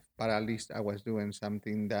whole life, but at least I was doing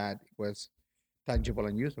something that was tangible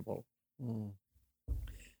and usable.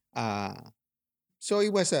 So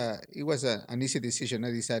it was an easy decision.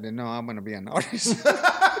 I decided, no, I'm going to be an artist.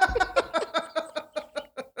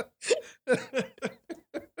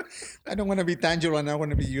 I don't want to be tangible, and I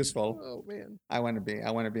want to be useful. Oh man, I want to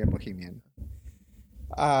be a bohemian.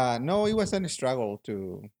 No, it was a struggle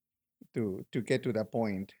to get to that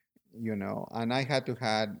point, and I had to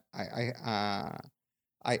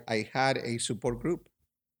I had a support group.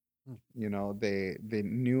 The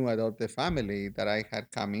new adopted family that I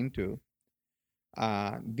had come into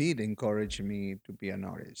did encourage me to be an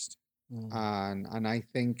artist. And I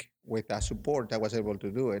think with that support I was able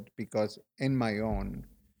to do it, because in my own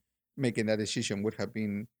making that decision would have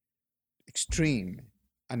been extreme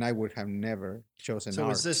and I would have never chosen So art.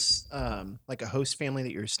 was this like a host family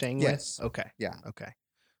that you're staying Yes. with? Okay. Yeah. Okay.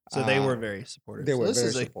 So they were Uh, very supportive. they So were this very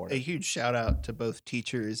is a supportive. huge shout out to both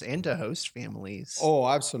teachers and to host families. Oh,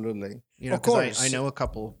 absolutely. You know, of 'cause course. I know a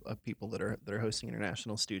couple of people that are hosting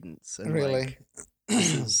international students, and Really? like,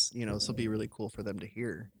 this is, you know, this will be really cool for them to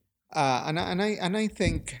hear. And I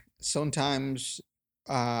think sometimes,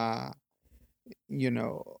 you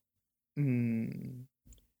know, mm,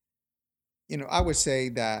 I would say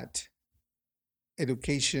that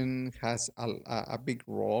education has a big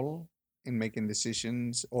role in making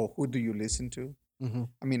decisions, or who do you listen to? Mm-hmm.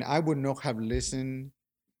 I mean, I would not have listened,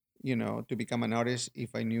 to become an artist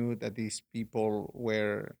if I knew that these people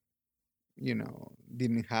were,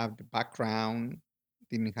 didn't have the background,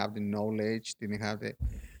 didn't have the knowledge, didn't have the,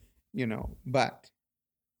 but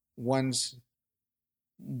once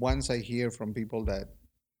I hear from people that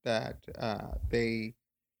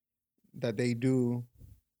they do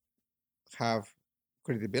have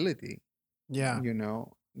credibility, Yeah.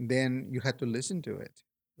 then you had to listen to it,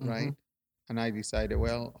 right? Mm-hmm. And I decided,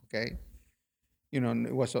 well, okay, it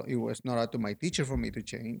was not up to my teacher for me to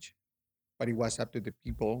change, but it was up to the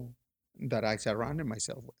people that I surrounded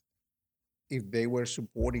myself with. If they were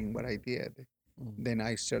supporting what I did, then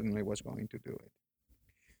I certainly was going to do it.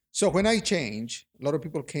 So when I changed, a lot of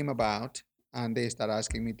people came about and they started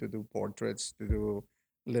asking me to do portraits, to do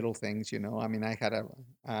little things. I mean, I had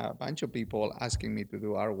a bunch of people asking me to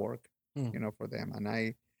do artwork, for them,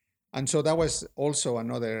 and so that was also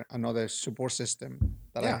another support system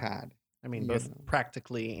that I had. I mean, both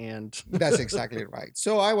practically and That's exactly right.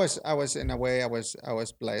 So I was in a way I was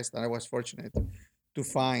blessed, and I was fortunate to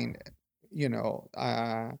find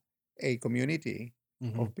a community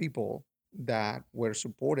of people that were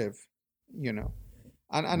supportive,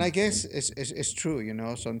 and I guess it's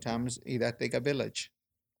true, sometimes it does take a village.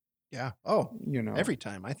 Yeah. Oh, every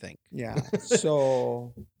time, I think. Yeah.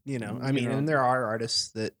 So I mean, and there are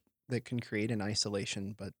artists that can create in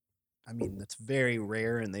isolation, but I mean, that's very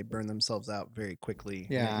rare, and they burn themselves out very quickly.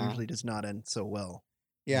 Yeah. And it usually does not end so well.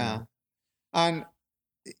 Yeah. And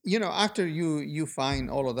after you find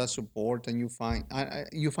all of that support, and you find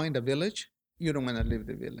a village, you don't want to leave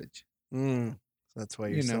the village. So that's why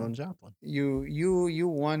you're still in Joplin. You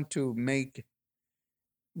want to make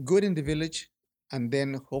good in the village, and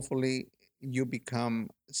then hopefully you become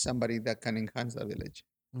somebody that can enhance the village.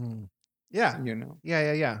 Yeah.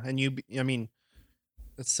 Yeah. And I mean,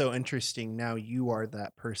 it's so interesting. Now you are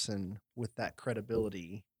that person with that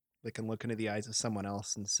credibility that can look into the eyes of someone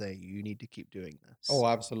else and say, you need to keep doing this. Oh,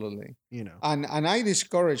 absolutely. And I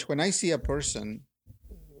discourage when I see a person,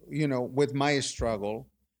 with my struggle,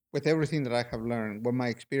 with everything that I have learned, with my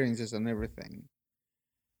experiences and everything,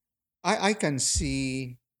 I can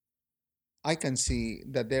see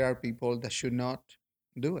that there are people that should not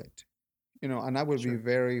do it. And I will be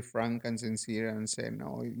very frank and sincere and say,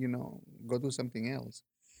 no, go do something else.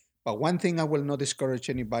 But one thing I will not discourage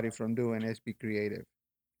anybody from doing is be creative.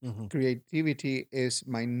 Creativity is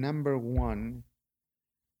my number one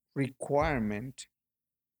requirement,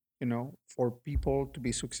 for people to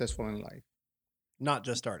be successful in life. Not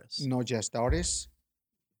just artists. Not just artists.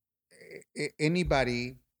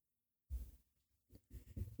 Anybody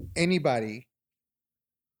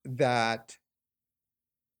that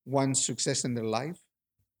wants success in their life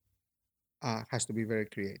has to be very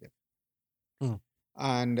creative.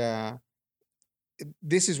 And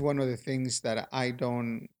this is one of the things that I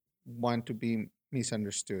don't want to be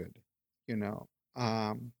misunderstood.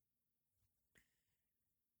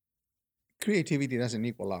 Creativity doesn't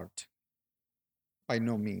equal art, by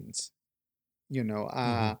no means.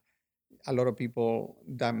 A lot of people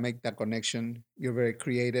that make that connection, you're very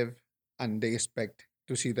creative, and they expect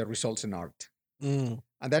to see the results in art, and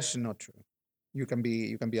that's not true. You can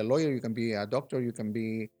be a lawyer, you can be a doctor, you can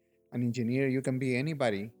be an engineer, you can be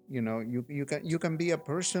anybody. You can be a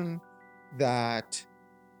person that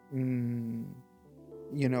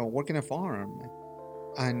work in a farm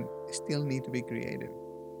and still need to be creative.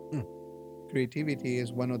 Creativity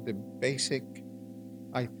is one of the basic,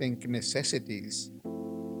 I think, necessities.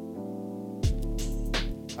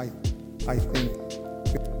 I think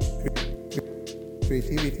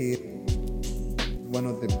creativity is one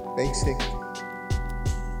of the basic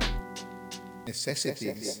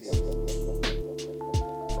necessities.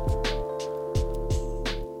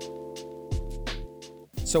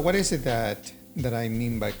 So what is it that I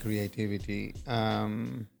mean by creativity?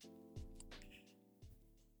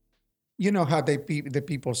 You know how the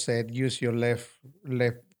people said, use your left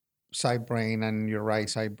side brain and your right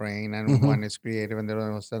side brain, and one is creative and the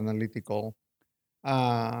other is analytical.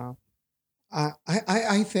 I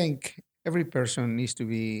think every person needs to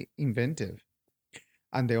be inventive.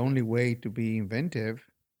 And the only way to be inventive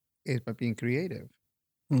is by being creative.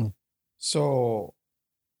 Hmm. So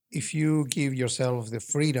if you give yourself the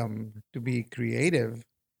freedom to be creative,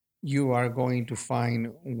 you are going to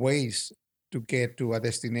find ways to get to a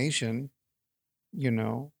destination, you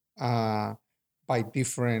know, by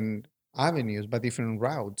different avenues, by different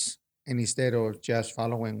routes, and instead of just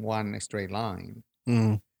following one straight line.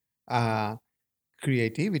 Hmm. Uh,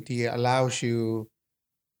 Creativity allows you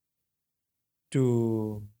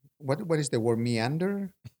to what is the word,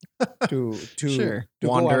 meander, Sure. to go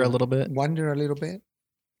Wander a out, little bit. wander a little bit.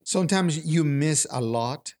 Sometimes you miss a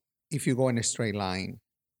lot if you go in a straight line,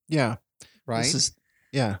 Yeah. right? This is,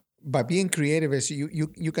 yeah. But being creative is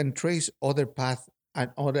you can trace other paths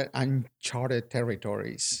and other uncharted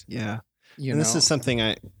territories. Yeah. You And this know, is something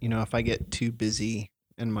if I get too busy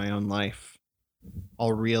in my own life,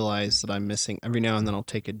 I'll realize that I'm missing. Every now and then I'll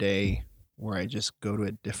take a day where I just go to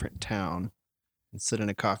a different town and sit in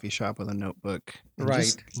a coffee shop with a notebook and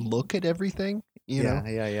just Right. look at everything,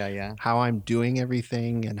 yeah. how I'm doing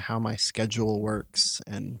everything and how my schedule works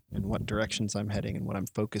and what directions I'm heading and what I'm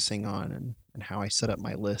focusing on and how I set up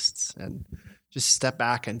my lists and just step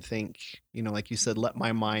back and think, like you said, let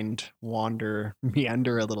my mind wander,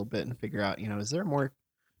 meander a little bit and figure out, is there a more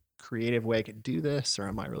creative way I could do this, or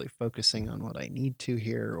am I really focusing on what I need to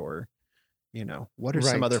here, or what are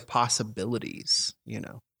some other Right. possibilities,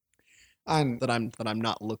 And that I'm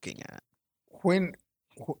not looking at. when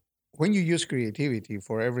wh- when you use creativity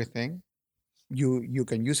for everything, you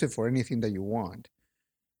can use it for anything that you want.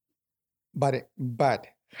 But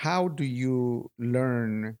how do you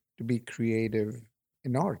learn to be creative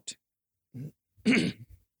in art?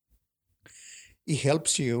 It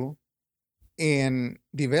helps you in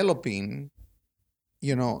developing,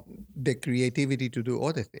 the creativity to do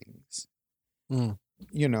other things. Mm.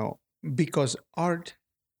 Because art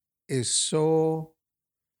is so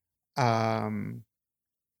um,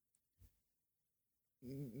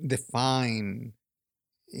 defined.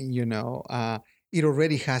 It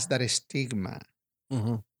already has that stigma.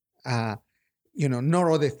 Mm-hmm.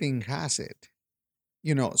 No other thing has it.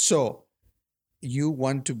 So you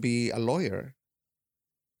want to be a lawyer,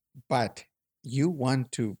 but you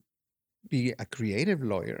want to be a creative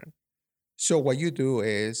lawyer. So what you do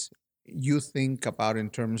is you think about in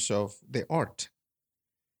terms of the art,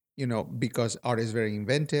 because art is very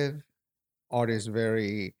inventive. Art is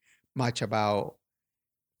very much about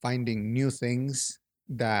finding new things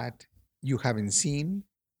that you haven't seen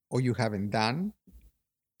or you haven't done,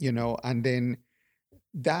 and then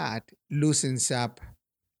that loosens up,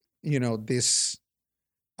 this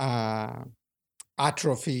uh,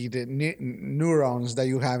 atrophied neurons that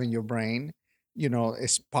you have in your brain, a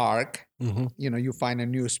spark. Mm-hmm. You find a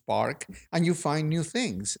new spark and you find new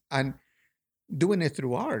things. And doing it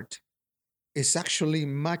through art is actually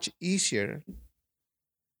much easier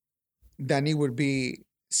than it would be,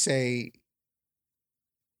 say,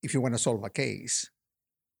 if you want to solve a case.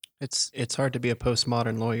 It's hard to be a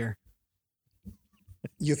postmodern lawyer.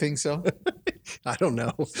 You think so? I don't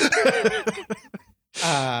know.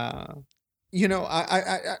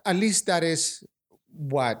 I at least that is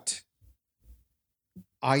what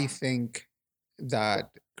I think that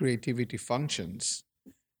creativity functions.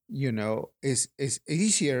 Is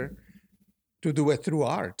easier to do it through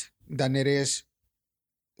art than it is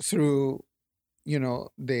through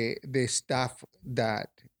the stuff that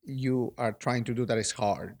you are trying to do that is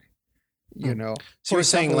hard. So For you're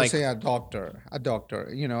saying, example, like, say a doctor,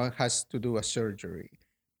 has to do a surgery,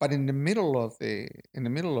 but in the middle of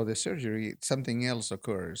the surgery, something else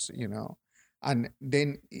occurs, and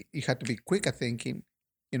then you have to be quick at thinking,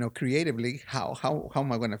 creatively, how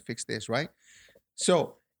am I going to fix this, right?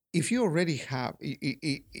 So if you already have,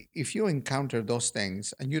 if you encounter those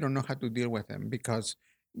things and you don't know how to deal with them because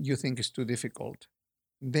you think it's too difficult,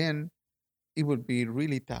 then it would be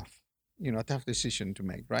really tough, a tough decision to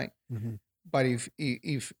make, right? Mhm. But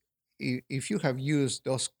if you have used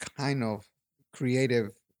those kind of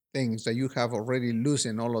creative things that you have already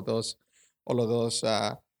loosened all of those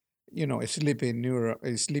sleeping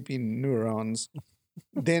neurons,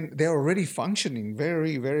 then they're already functioning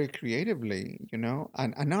very, very creatively,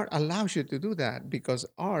 and art allows you to do that because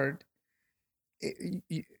art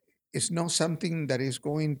is not something that is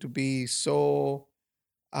going to be so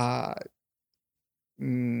uh,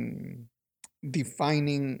 mm,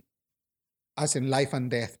 defining as in life and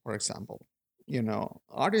death, for example.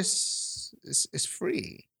 Art is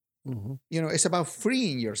free. Mhm. It's about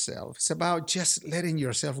freeing yourself. It's about just letting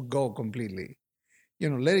yourself go completely.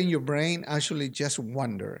 Letting your brain actually just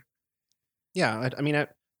wander. Yeah, I mean,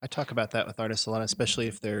 I talk about that with artists a lot, especially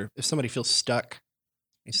if somebody feels stuck.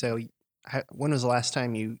 You say, when was the last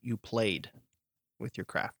time you played with your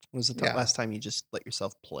craft? When was the Yeah. last time you just let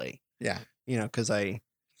yourself play? Yeah. Because I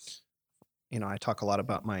talk a lot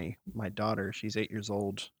about my daughter. She's 8 years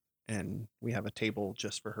old, and we have a table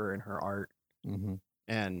just for her and her art. Mm-hmm.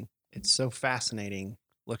 And it's so fascinating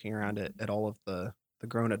looking around at all of the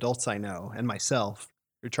grown adults I know and myself.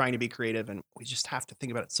 We're trying to be creative, and we just have to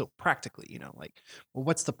think about it so practically, like, well,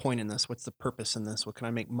 what's the point in this? What's the purpose in this? What can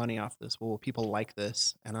I make money off this? Well, will people like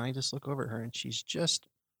this? And I just look over at her, and she's just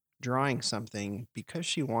drawing something because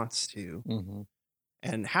she wants to. Mm-hmm.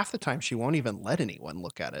 And half the time she won't even let anyone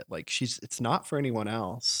look at it. Like it's not for anyone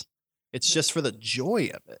else. It's just for the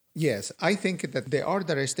joy of it. Yes, I think that the art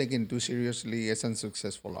that is taken too seriously is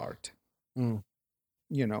unsuccessful art. Mm.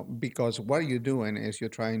 Because what you're doing is you're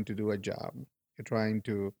trying to do a job.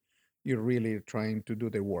 You're really trying to do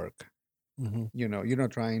the work. Mm-hmm. You're not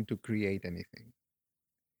trying to create anything.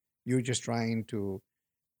 You're just trying to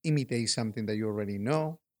imitate something that you already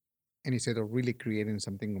know, and instead of really creating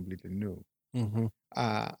something completely new. Mm-hmm.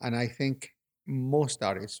 And I think most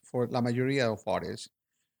artists, for la mayoría of artists,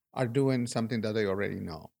 are doing something that they already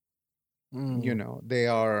know. Mm. They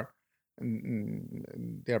are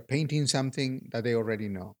painting something that they already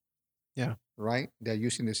know. Yeah. Right? They're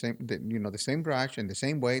using the same brush in the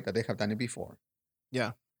same way that they have done it before.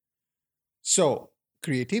 Yeah. So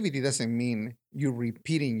creativity doesn't mean you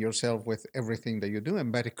repeating yourself with everything that you're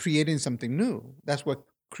doing, but creating something new. That's what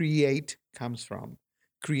create comes from.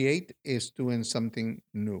 Create is doing something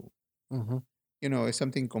new. Mm-hmm. It's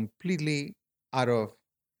something completely out of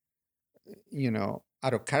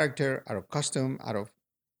character, out of custom, out of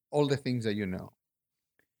all the things that you know.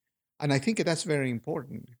 And I think that's very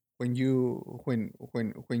important when you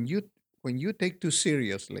take too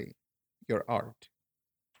seriously your art,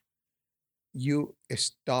 you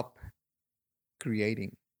stop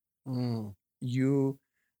creating. Mm. You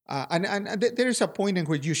there is a point in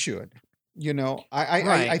which you should. I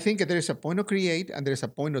Right. think that there is a point of create and there's a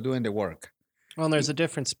point of doing the work. Well, there's a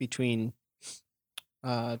difference between,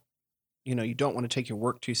 you don't want to take your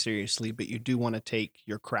work too seriously, but you do want to take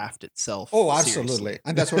your craft itself. Oh, absolutely. seriously.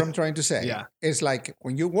 And that's what I'm trying to say. Yeah. It's like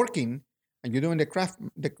when you're working and you're doing the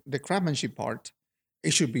craftsmanship part,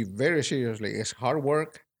 it should be very seriously. It's hard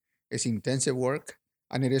work, it's intensive work,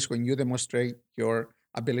 and it is when you demonstrate your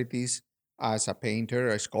abilities as a painter,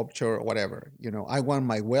 a sculptor, or whatever. I want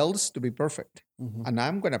my welds to be perfect. Mm-hmm. And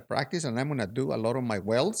I'm going to practice and I'm going to do a lot of my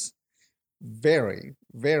welds very,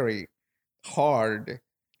 very hard.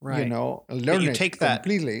 Right. Learn you it take that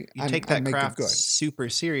completely. You and, take that and make craft it good. super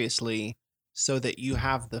seriously, so that you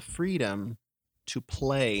have the freedom to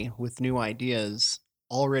play with new ideas,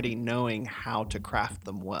 already knowing how to craft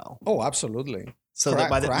them well. Oh, absolutely. So that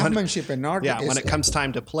by the craftsmanship and art. Yeah, when it comes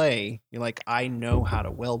time to play, you're like, I know how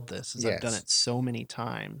to weld this, because I've done Yes. it so many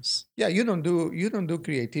times. Yeah, you don't do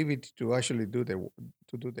creativity to actually do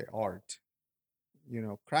the art.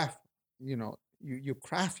 Craft. You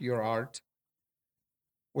craft your art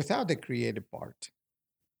without the creative part.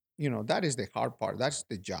 That is the hard part. That's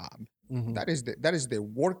the job. Mhm. That is the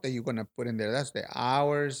work that you're gonna put in there. That's the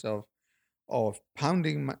hours of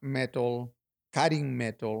pounding metal, cutting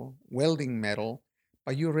metal, welding metal,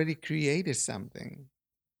 but you already created something.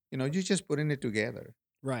 You're just putting it together,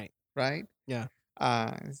 Right. right? Yeah.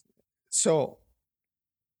 So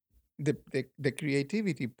the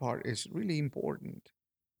creativity part is really important,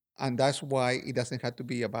 and that's why it doesn't have to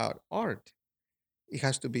be about art. It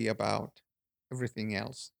has to be about everything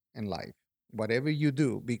else in life. Whatever you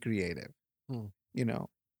do, be creative. Hmm.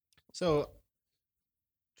 So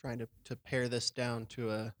trying to pare this down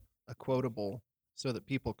to a quotable, so that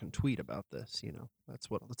people can tweet about this.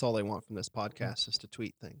 That's all they want from this podcast, is to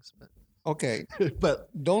tweet things. But okay, but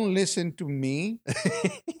don't listen to me.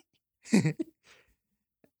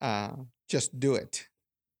 Just do it.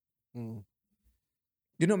 Mm.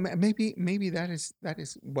 Maybe that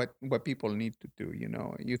is what people need to do.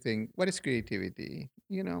 You think, what is creativity?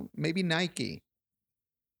 Maybe Nike.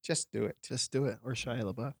 Just do it. Just do it, or Shia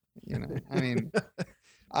LaBeouf. I mean,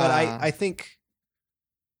 but I think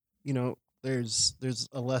there's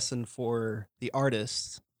a lesson for the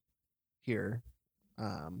artists here,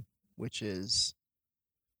 which is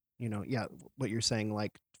what you're saying,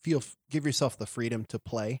 like give yourself the freedom to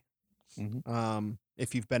play. Mhm.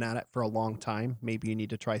 If you've been at it for a long time, maybe you need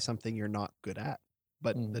to try something you're not good at,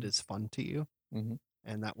 but that is fun to you,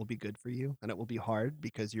 and that will be good for you. And it will be hard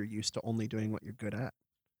because you're used to only doing what you're good at.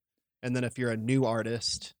 And then if you're a new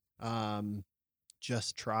artist,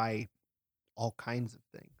 just try all kinds of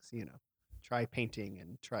things. Try painting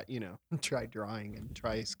and try try drawing and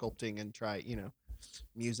try sculpting and try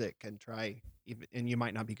music and try even, and you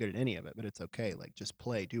might not be good at any of it, but it's okay. Like just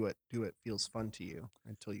play, do it feels fun to you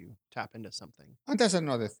until you tap into something. And that's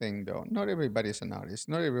another thing, though. Not everybody's an artist.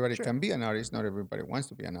 Not everybody Sure. can be an artist. Not everybody wants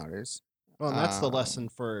to be an artist. Well, and that's the Um, lesson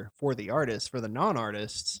for the artists. For the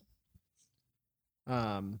non-artists,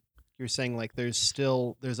 you're saying like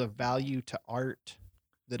there's a value to art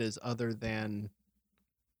that is other than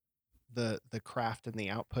the craft and the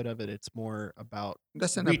output of it. It's more about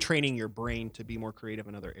That's an retraining your brain to be more creative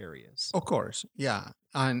in other areas. Of course, yeah,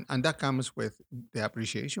 and that comes with the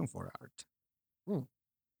appreciation for art. Hmm.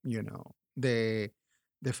 You know, the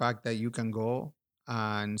fact that you can go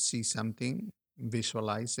and see something,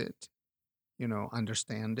 visualize it,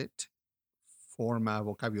 understand it, form a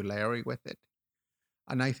vocabulary with it,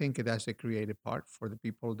 and I think that's the creative part for the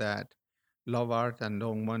people that love art and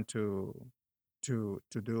don't want to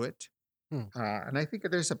do it. Hmm. And I think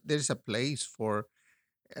there's a place for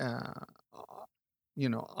uh,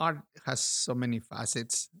 art has so many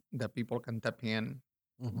facets that people can tap in,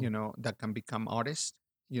 Mhm. that can become artists.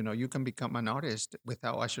 You can become an artist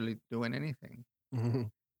without actually doing anything,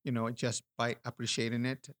 Mhm. just by appreciating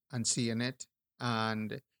it and seeing it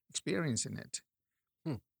and experiencing it.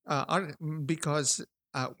 Hmm. Because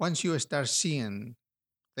once you start seeing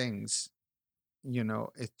things,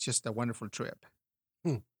 it's just a wonderful trip.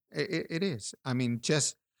 Hmm. It is. I mean,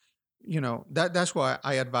 just, that's why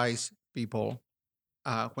I advise people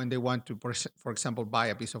when they want to, for example, buy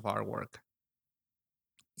a piece of artwork.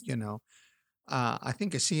 You know, I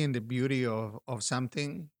think seeing the beauty of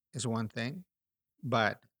something is one thing,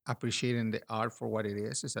 but appreciating the art for what it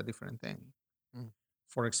is a different thing. Mm.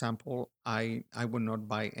 For example, I would not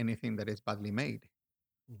buy anything that is badly made.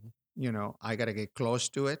 Mhm. I gotta get close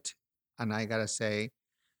to it, and I gotta say,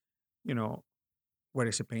 you know, where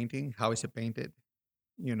is it painting? How is it painted?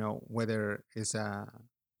 Whether it's a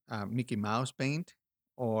Mickey Mouse paint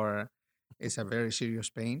or it's a very serious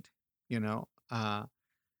paint. You know,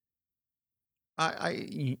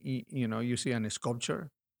 you see an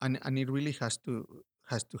sculpture, and it really has to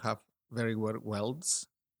have very good welds.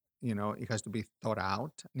 It has to be thought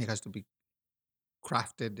out, and it has to be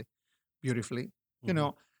crafted beautifully. You Mhm.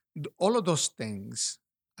 know, all of those things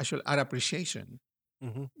actually add appreciation.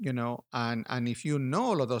 Mhm. And if you know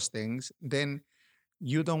all of those things, then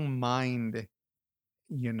you don't mind,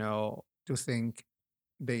 to think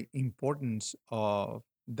the importance of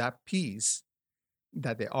that piece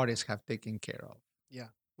that the artists have taken care of. Yeah.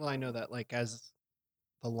 Well, I know that like as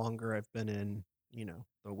the longer I've been in,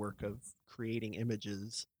 the work of creating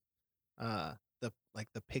images, the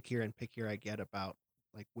pickier and pickier I get about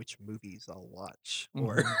like which movies I'll watch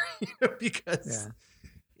or Mhm. because Yeah.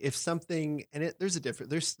 if something and there's a different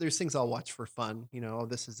there's things I'll watch for fun, oh,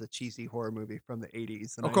 this is a cheesy horror movie from the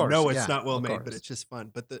 80s and Of I course. know it's Yeah. not well Of made, but course. it's just fun.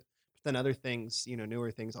 But then other things,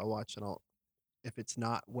 newer things I'll watch and I'll if it's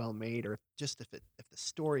not well made or just if the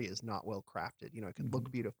story is not well crafted, it could look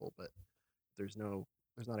Mhm. beautiful, but there's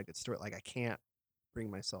not a good story. Like I can't bring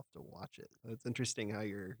myself to watch it. It's interesting how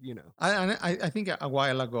you're. I think a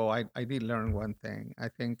while ago I did learn one thing. I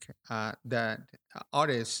think that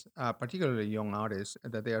artists, particularly young artists,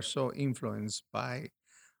 that they are so influenced by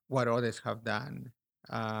what others have done.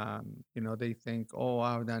 They think, oh,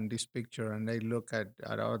 I've done this picture, and they look at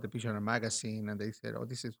all the picture in a magazine, and they said, oh,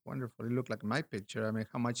 this is wonderful. It looked like my picture. I mean,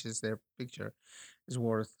 how much is their picture? It's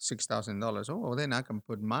worth $6,000. Oh, well, then I can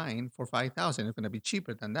put mine for 5,000. It's going to be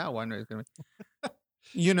cheaper than that one. It's going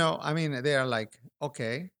to, I mean, they are like,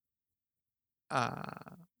 okay,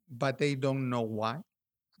 uh, but they don't know why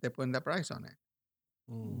they put the price on it.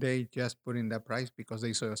 Mm. They just put in that price because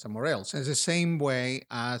they saw it somewhere else. It's the same way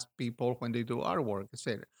as people when they do artwork. They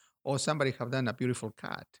say, oh, somebody have done a beautiful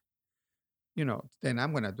cat. Then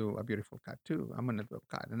I'm gonna do a beautiful cat too. I'm gonna do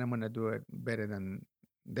a cat, and I'm gonna do it better than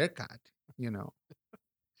their cat. You know,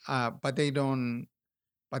 but they don't.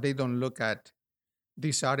 But they don't look at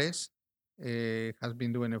this artist. Has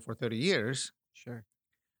been doing it for 30 years, Sure.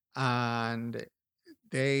 and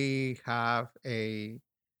they have a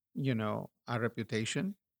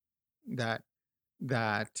reputation that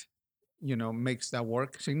that makes that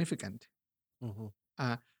work significant. Hmm.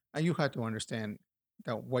 uh, and you have to understand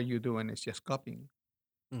that what you're doing is just copying.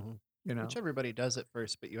 Hmm. you Which know everybody does at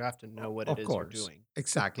first, but you have to know what it of is you're course, doing.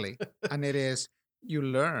 exactly. And it is, you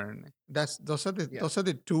learn. Those are the Yeah. those are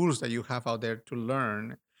the tools that you have out there to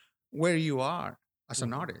learn where you are as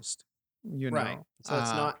an Mhm. artist. Right.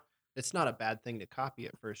 So it's not a bad thing to copy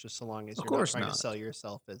at first, just so long as Of you're not course trying to not. sell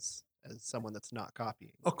yourself as someone that's not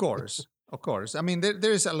copying. Of course, of course. I mean,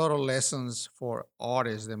 there's a lot of lessons for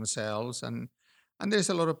artists themselves, and there's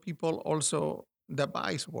a lot of people also that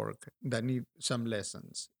buys work that need some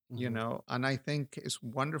lessons. Mhm. and I think it's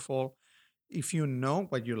wonderful if you know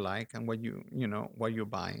what you like and what you're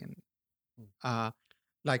buying. Mm. Uh,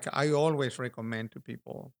 like I always recommend to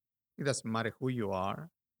people, it doesn't matter who you are,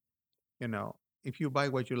 if you buy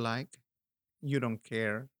what you like, you don't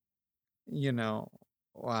care, you know,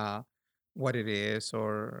 uh, what it is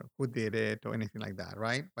or who did it or anything like that,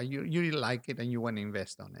 right? But you really like it and you want to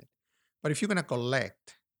invest on it. But if you're gonna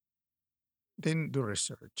collect, then do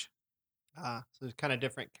research. So there's kind of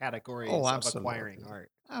different Oh, categories of acquiring absolutely,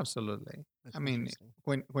 art. absolutely. I That's mean, interesting.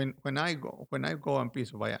 when I go and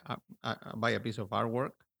buy a piece of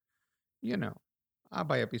artwork, you know, I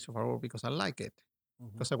buy a piece of artwork because I like it, Hmm.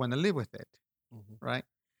 because I want to live with it, Hmm. right?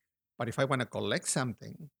 But if I want to collect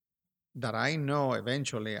something that I know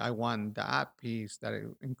eventually I want that piece that it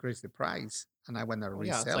increase the price and I want to Well,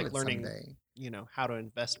 yeah, it's resell like it learning, someday. how to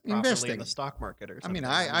invest properly in the Investing. stock market or I mean,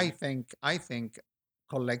 something. I think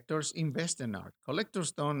collectors invest in art.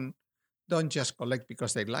 Collectors don't just collect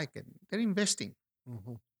because they like it. They're investing,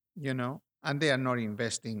 Mhm. and they are not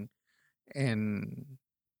investing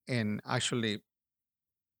in actually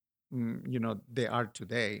the art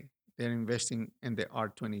today. They're investing in the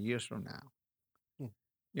art 20 years from now,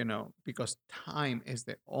 Hmm. because time is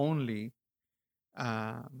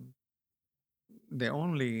um, the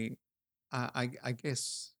only I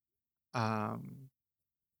guess um,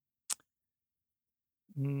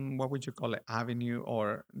 what would you call it, avenue,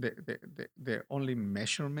 or the only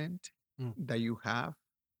measurement Mm. that you have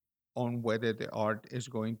on whether the art is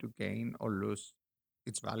going to gain or lose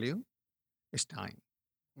its value is time.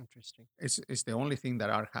 Interesting. It's the only thing that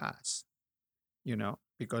art has,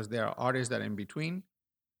 because there are artists that in between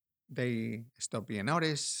they stop being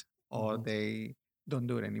artists or Hmm. they don't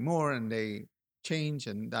do it anymore and they change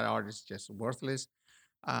and that art is just worthless.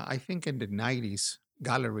 I think in the 90s,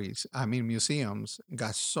 museums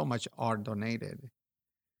got so much art donated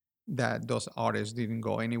that those artists didn't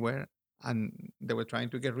go anywhere and they were trying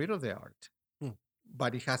to get rid of the art. Hmm.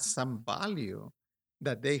 But it has some value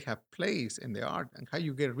that they have placed in the art. And how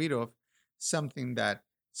you get rid of something that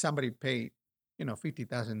somebody paid,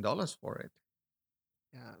 $50,000 for it?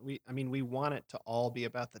 Yeah, we want it to all be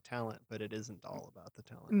about the talent, but it isn't all about the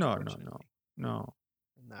talent, No, no, no, unfortunately, no,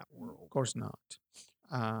 in that of world. course not.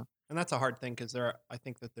 Uh, And that's a hard thing because I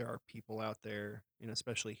think that there are people out there,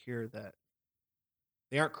 especially here, that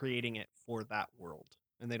they aren't creating it for that world,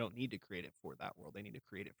 and they don't need to create it for that world. They need to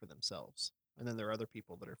create it for themselves. And then there are other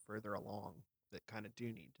people that are further along that kind of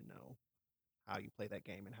do need to know how you play that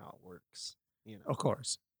game and how it works. of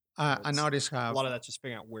course. So An it's artist a have lot of that's just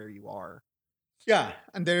figuring out where you are. Yeah,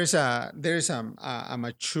 and there's a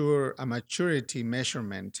maturity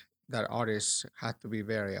measurement that artists have to be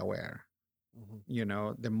very aware. Hmm.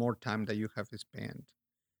 The more time that you have spent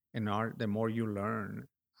in art, the more you learn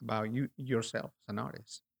about yourself as an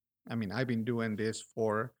artist. I mean, I've been doing this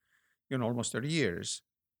for almost 30 years,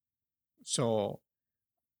 so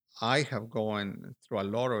I have gone through a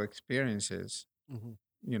lot of experiences. Hmm.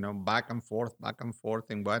 Back and forth,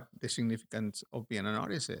 in what the significance of being an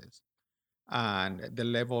artist is and the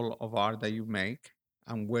level of art that you make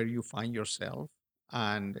and where you find yourself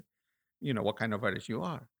and what kind of artist you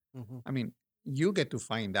are. Hmm. I mean, you get to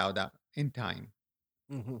find out that in time.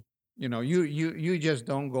 Hmm. You just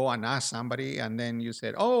don't go and ask somebody and then you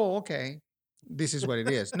said, oh, okay, this is what it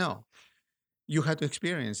is. No, you had to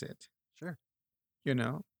experience it, Sure. you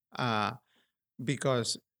know uh,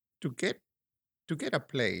 because to get a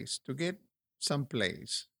place, to get some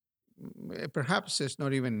place, perhaps it's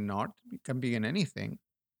not even an art, it can be in anything,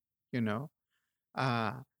 you know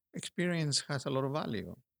uh, experience has a lot of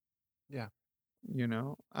value, Yeah.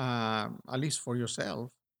 at least for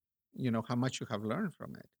yourself, how much you have learned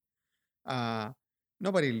from it. uh,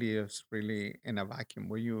 Nobody lives really in a vacuum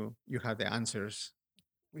where you have the answers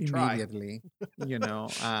We try. immediately.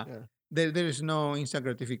 Yeah. There is no instant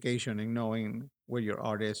gratification in knowing where your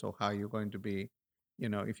art is or how you're going to be,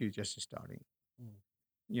 if you're just starting. Mm.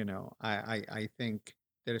 I think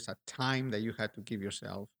there's a time that you have to give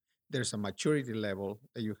yourself. There's a maturity level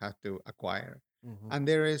that you have to acquire. Hmm. And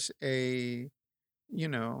there is you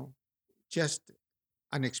know, just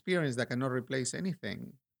an experience that cannot replace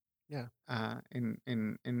anything. Yeah. In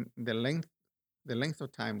the length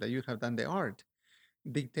of time that you have done the art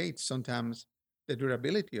dictates sometimes the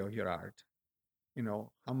durability of your art.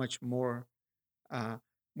 How much more uh,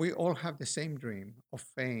 we all have the same dream of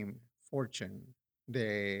fame, fortune,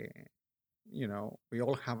 the we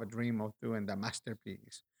all have a dream of doing the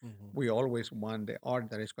masterpiece. Hmm. We always want the art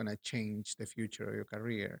that is going to change the future of your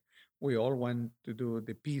career. We all want to do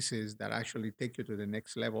the pieces that actually take you to the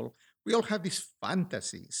next level. We all have these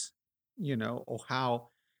fantasies, of how,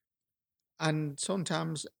 and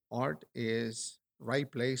sometimes art is right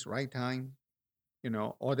place, right time.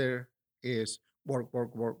 Other is work,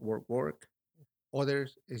 work, work, work, work.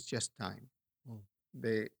 Others is just time. Mm.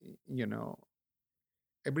 They, you know,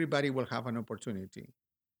 everybody will have an opportunity.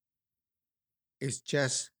 It's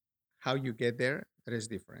just how you get there that is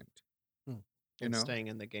different. Mm. You And know, staying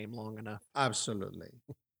in the game long enough. absolutely,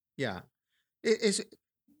 yeah. It's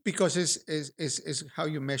because it's how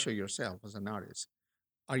you measure yourself as an artist.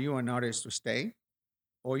 Are you an artist to stay,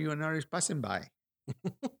 or are you an artist passing by?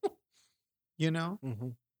 You know, Mm-hmm.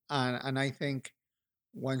 and I think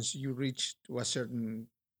once you reach to a certain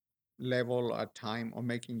level at time of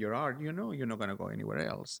making your art, you're not gonna go anywhere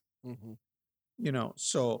else. Mm-hmm.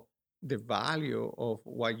 So the value of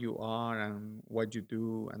what you are and what you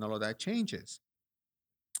do and all of that changes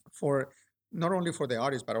for not only for the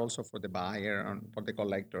artist but also for the buyer and for the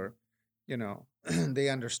collector. They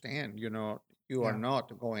understand. You are Yeah.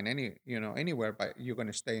 not going anywhere, but you're going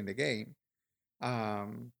to stay in the game.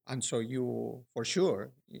 And so you, for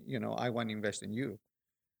sure, I want to invest in you.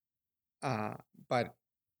 uh, but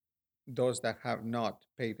those that have not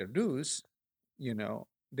paid their dues, you know,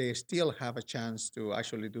 they still have a chance to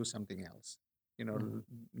actually do something else. Mm-hmm.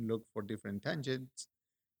 Look for different tangents,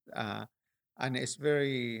 uh, and it's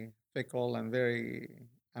very fickle and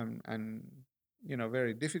and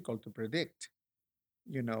very difficult to predict.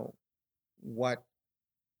 You know what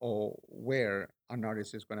or where an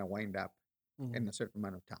artist is going to wind up Mm-hmm. in a certain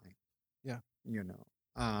amount of time. Yeah. You know,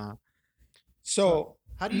 uh, So so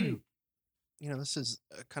how do you, this is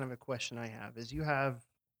kind of a question I have, is you have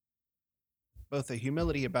both a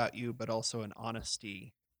humility about you, but also an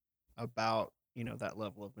honesty about, that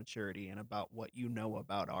level of maturity and about what you know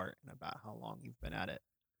about art and about how long you've been at it.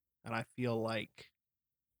 And I feel like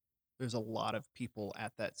there's a lot of people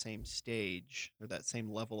at that same stage or that same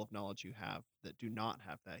level of knowledge you have that do not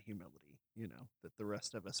have that humility, that the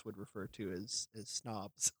rest of us would refer to as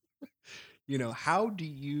snobs. How do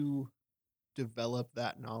you develop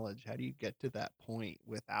that knowledge? How do you get to that point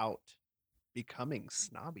without becoming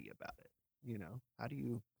snobby about it? How do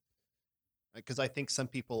you, because I think some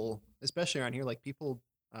people, especially around here, like people,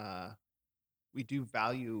 uh, we do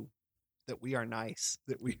value that we are nice,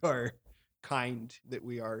 that we are kind, that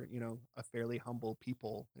we are, a fairly humble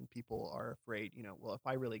people, and people are afraid, well, if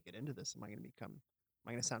I really get into this, am I going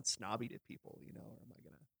to sound snobby to people, or am I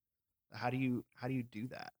going to, how do you do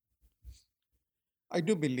that? I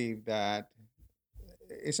do believe that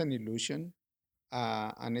it's an illusion,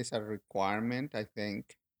 and it's a requirement, I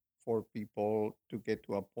think, for people to get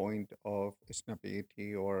to a point of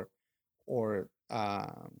snappability or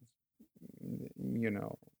you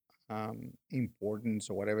know importance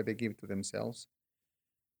or whatever they give to themselves.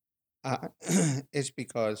 Uh, it's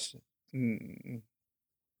because mm,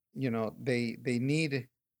 they need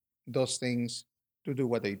those things to do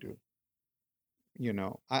what they do.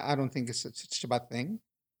 I don't think it's such a bad thing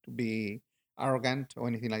to be arrogant or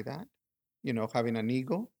anything like that. Having an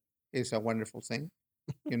ego is a wonderful thing.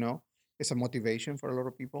 you know it's a motivation for a lot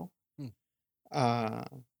of people. Hmm. uh,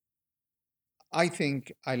 I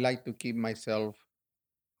think I like to keep myself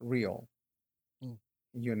real. Hmm.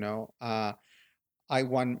 you know uh, I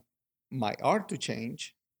want my art to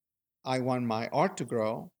change. I want my art to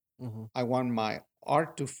grow. Mm-hmm. I want my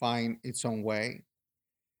art to find its own way,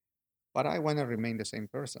 but I want to remain the same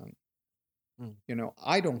person. Mm.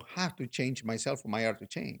 I don't have to change myself for my art to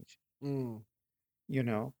change. Mm. you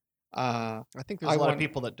know uh, I think there's I a lot of want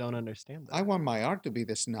people that don't understand I that. want my art to be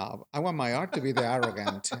the snob. I want my art to be the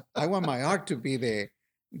arrogant. I want my art to be the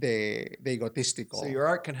egotistical. So your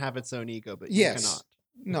art can have its own ego, but you Yes. cannot.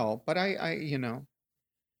 No, but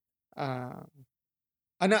uh,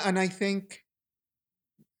 and I think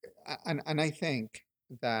and I think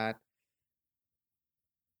that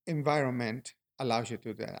environment allows you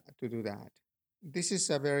to do that. This is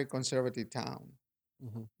a very conservative town.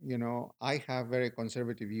 Mm-hmm. I have very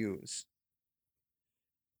conservative views,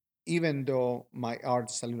 even though my art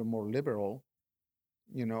is a little more liberal.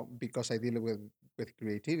 Because I deal with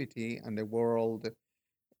creativity and the world.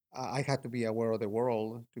 I had to be aware of the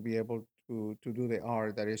world to be able to do the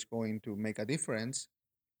art that is going to make a difference.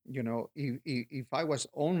 If I was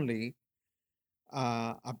only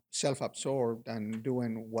self-absorbed and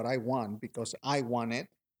doing what I want because I want it,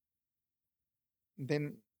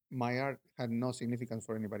 then my art had no significance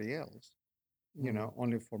for anybody else.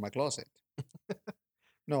 Only for my closet.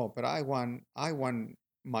 No, but I want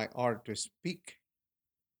my art to speak,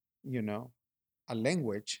 you know, a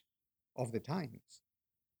language of the times.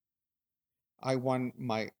 I want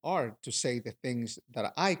my art to say the things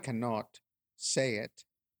that I cannot say it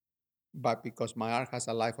but because my art has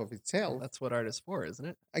a life of Well, itself. that's what art is for, isn't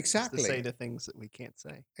it? It's to Exactly. say the things that we can't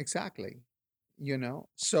say. Exactly.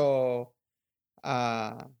 So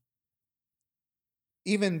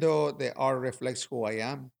even though the art reflects who I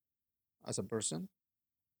am as a person,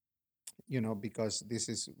 because this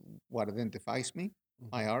is what identifies me,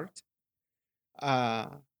 my Mhm. art.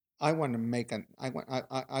 I want to make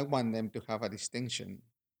I want them to have a distinction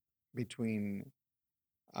between,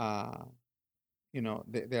 uh,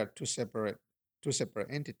 they are two separate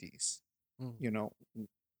entities. Mm. You know,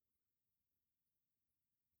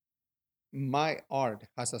 my art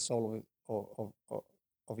has a soul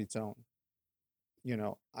of its own.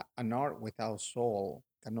 An art without soul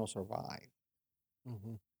cannot survive.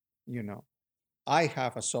 Mhm. You know, I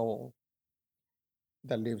have a soul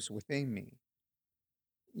that lives within me.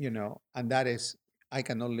 And that is, I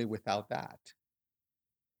cannot live without that.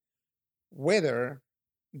 Whether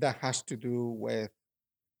that has to do with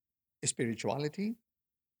spirituality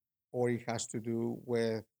or it has to do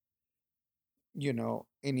with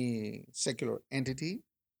any secular entity,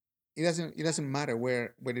 it doesn't matter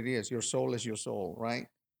where it is. Your soul is your soul, right?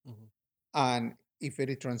 Mhm. And if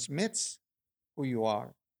it transmits who you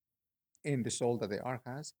are in the soul that the art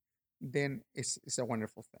has, then it's a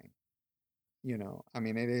wonderful thing. I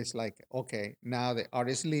mean, it is like, okay, now the art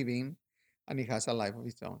is living and it has a life of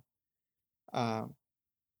its own. um,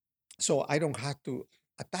 so I don't have to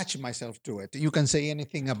attach myself to it. You can say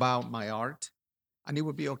anything about my art and it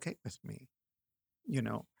would be okay with me. you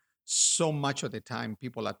know so much of the time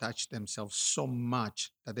people attach themselves so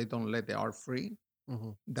much that they don't let the art free.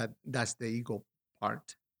 Mhm. That's the ego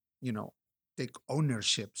part. you know Take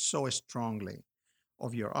ownership so strongly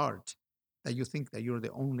of your art that you think that you're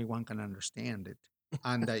the only one can understand it,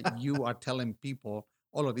 and that you are telling people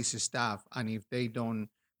all of this stuff, and if they don't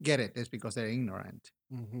get it, it's because they're ignorant.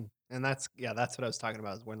 Mhm. And that's what I was talking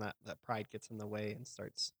about, is when that pride gets in the way and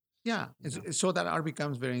starts, Yeah, you know. so that art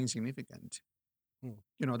becomes very insignificant. Mm.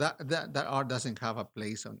 That art doesn't have a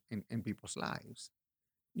place in people's lives.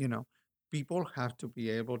 you know People have to be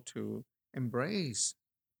able to embrace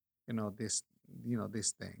this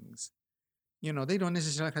these things. They don't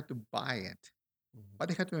necessarily have to buy it, Mhm. but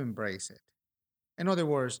they have to embrace it. In other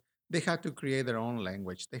words, they have to create their own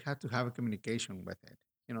language. They have to have a communication with it.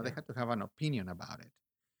 They Yeah. have to have an opinion about it.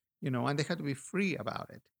 And they have to be free about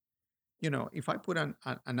it. If I put an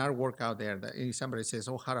artwork out there that somebody says,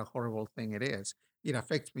 "Oh, what a horrible thing it is," it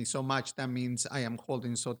affects me so much. That means I am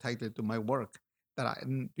holding so tightly to my work that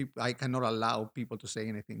I cannot allow people to say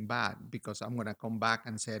anything bad, because I'm going to come back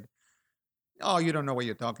and say, "Oh, you don't know what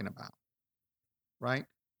you're talking about," right?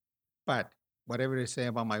 But whatever they say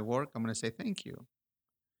about my work, I'm going to say, "Thank you.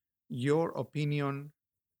 Your opinion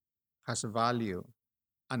has value,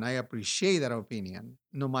 and I appreciate that opinion,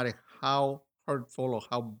 no matter how hurtful or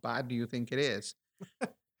how bad do you think it is."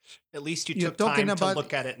 At least you You're took talking time to about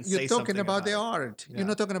look at it and you're say talking something about about the it. art. You're Yeah.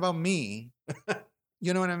 not talking about me.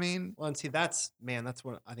 You know what I mean? Well, and see, that's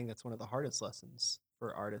one. I think that's one of the hardest lessons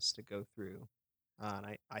for artists to go through.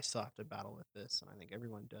 And I still have to battle with this, and I think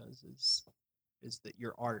everyone does. Is that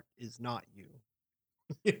your art is not you?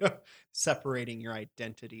 You know, separating your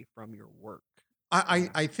identity from your work.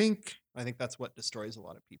 I think, I think that's what destroys a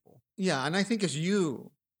lot of people. yeah, and I think it's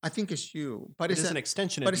you. I think it's you, but It is an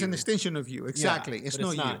extension of it's an you. extension of you. Yeah, Exactly. It's but not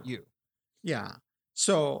it's you. not you. Yeah.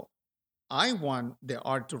 So I want the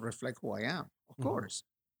art to reflect who I am, of Mhm. course,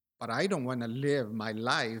 but I don't want to live my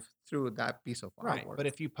life through that piece of Right. artwork. But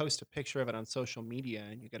if you post a picture of it on social media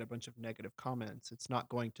and you get a bunch of negative comments, it's not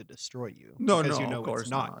going to destroy you No, because no, you of know it's course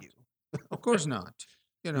not not. you. Of course not.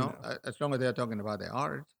 You know. As long as they're talking about the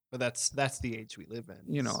art. But that's the age we live in.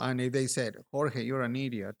 And if they said, "Jorge, you're an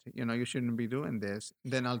idiot, you shouldn't be doing this,"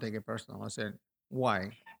 then I'll take it personal. I said,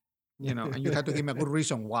 "Why?" And you have to give me a good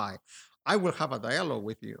reason why. I will have a dialogue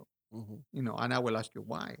with you, Mhm. and I will ask you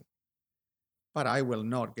why. But I will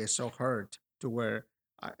not get so hurt to where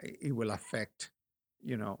it will affect,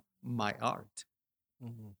 my art.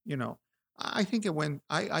 Mhm. I think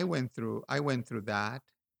I went through that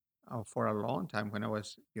for a long time when I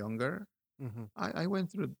was younger. Mhm. I went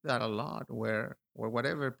through that a lot, where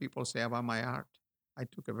whatever people say about my art, I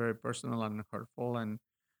took it very personal and hurtful, and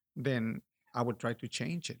then I would try to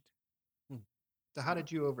change it. Mm. So how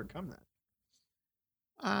did you overcome that?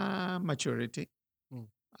 Maturity. Mm.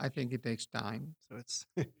 I think it takes time. So it's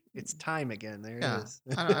it's time again. There it Yeah, is.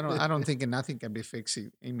 I don't think nothing can be fixed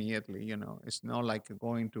immediately. It's not like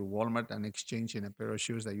going to Walmart and exchanging a pair of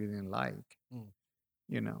shoes that you didn't like. Mm.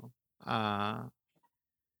 You know, uh,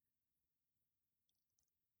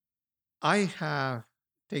 I have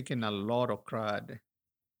taken a lot of crud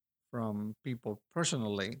from people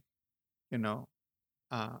personally, you know,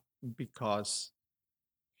 because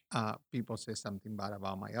people say something bad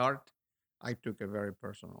about my art. I took it very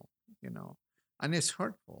personal, you know, and it's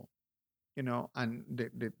hurtful, you know. And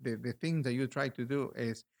the thing that you try to do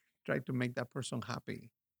is try to make that person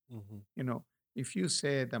happy, Mm-hmm. you know. If you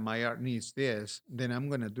say that my art needs this, then I'm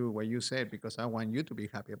going to do what you said because I want you to be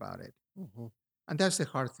happy about it. Mm-hmm. And that's the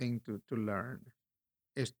hard thing to learn,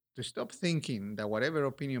 is to stop thinking that whatever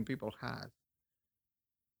opinion people have,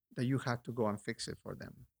 that you have to go and fix it for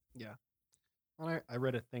them. Yeah. Well, I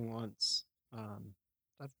read a thing once. Um,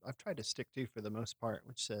 I've tried to stick to for the most part,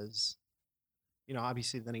 which says,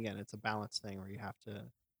 obviously, then again, it's a balance thing where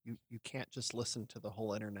you can't just listen to the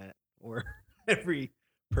whole internet or every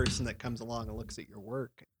person that comes along and looks at your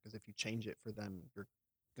work, because if you change it for them, you're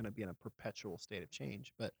going to be in a perpetual state of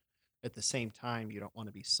change. But at the same time, you don't want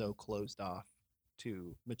to be so closed off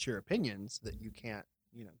to mature opinions that you can't,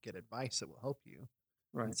 get advice that will help you.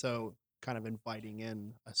 And Right. so, kind of inviting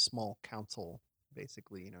in a small council,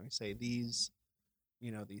 basically, you say these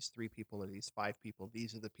 3 people or these 5 people,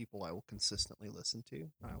 these are the people I will consistently listen to.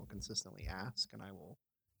 I will consistently ask, and I will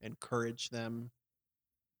encourage them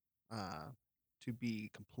to be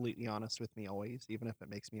completely honest with me always, even if it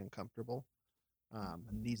makes me uncomfortable.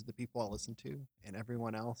 And these are the people I'll listen to, and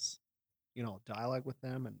everyone else, dialogue with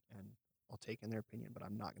them, and I'll take in their opinion, but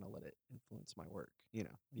I'm not going to let it influence my work. You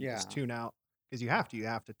just Yeah. tune out, because you have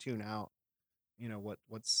to tune out,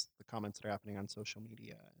 what's the comments that are happening on social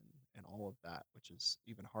media and all of that, which is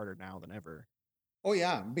even harder now than ever. Oh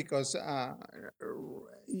yeah, because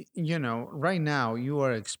right now you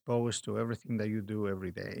are exposed to everything that you do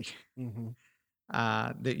every day. Mm-hmm.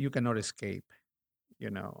 That you cannot escape. You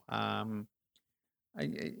know, I,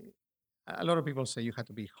 a lot of people say you have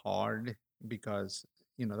to be hard because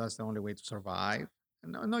that's the only way to survive.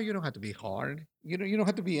 No, no, you don't have to be hard. You don't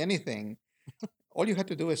have to be anything. All you have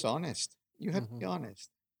to do is honest. You have to Mm-hmm. be honest.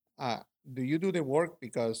 Uh, do you do the work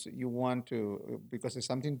because you want to, because it's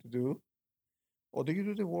something to do, or do you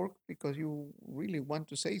do the work because you really want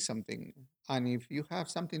to say something? And if you have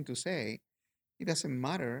something to say, it doesn't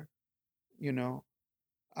matter, you know,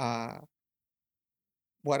 uh,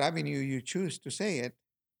 what avenue you choose to say it,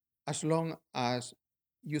 as long as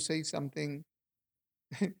you say something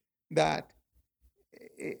that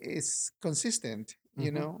is consistent.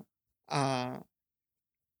 Mm-hmm. Uh,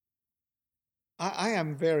 I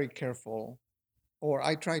am very careful, or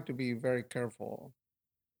I try to be very careful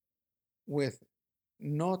with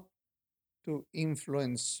not to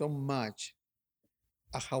influence so much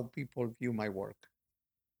how people view my work.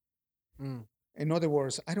 Mm. In other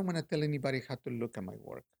words, I don't want to tell anybody how to look at my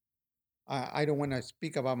work. I don't want to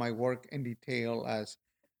speak about my work in detail as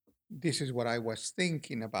this is what I was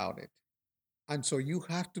thinking about it. And so you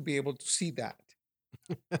have to be able to see that.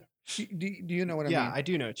 Do you know what I Yeah, mean? I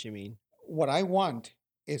do know what you mean. What I want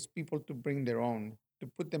is people to bring their own, to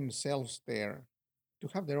put themselves there, to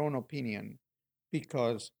have their own opinion,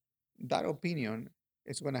 because that opinion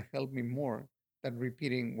is going to help me more than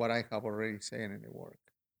repeating what I have already said in the work.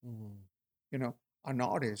 Mm. An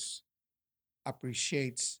artist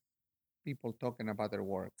appreciates people talking about their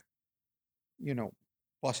work, you know,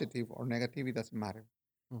 positive or negative, it doesn't matter.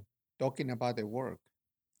 Mm. Talking about the work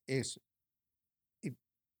is it,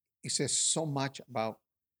 it says so much about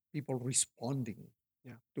people responding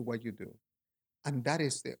Yeah. to what you do. And that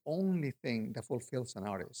is the only thing that fulfills an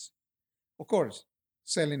artist. Of course,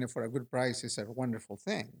 selling it for a good price is a wonderful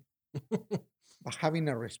thing, but having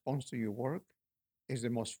a response to your work is the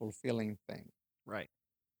most fulfilling thing. Right.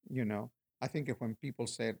 I think if when people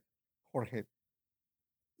said, Jorge,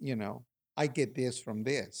 I get this from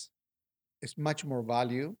this, it's much more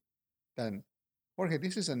value than, Jorge,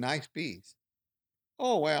 this is a nice piece.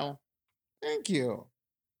 Oh, well, thank you.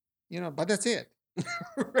 But that's it.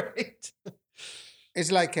 Right.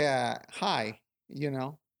 It's like a hi,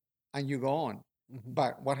 and you go on. Mm-hmm.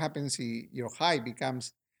 But what happens if your hi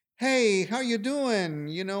becomes, hey, how you doing?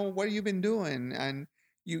 What you been doing? And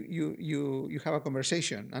you have a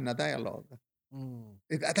conversation and a dialogue. Mm.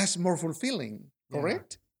 That's more fulfilling, Yeah.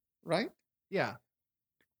 correct? Right? Yeah.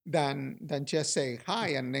 Than just say hi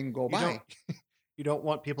and then go by. You don't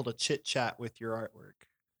want people to chit chat with your artwork.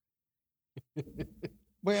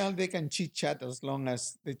 Well, they can chit chat as long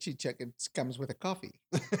as the chit chat comes with a coffee.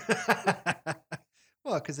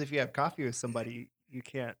 Well, because if you have coffee with somebody, you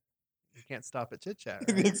can't stop at chit chat.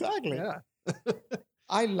 Right? Exactly. Yeah.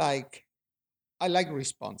 I like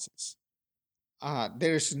responses.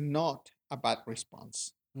 There's not a bad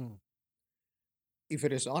response. Mm. If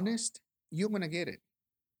it is honest, you're gonna get it.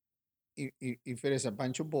 If it is a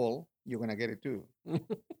bunch of bull, you're gonna get it too.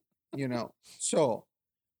 So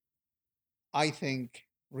I think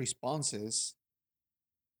responses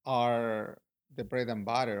are the bread and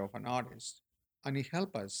butter of an artist, and it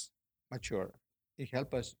helps us mature. It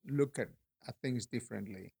helps us look at things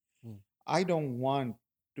differently. Mm. I don't want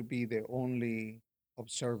to be the only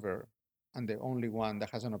observer and the only one that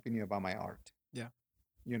has an opinion about my art. Yeah.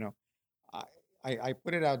 You know, I, I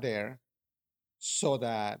put it out there so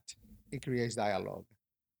that it creates dialogue.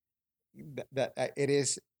 That it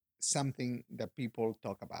is something that people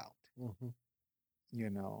talk about. Mm-hmm.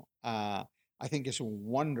 I think it's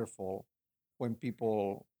wonderful when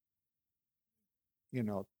people,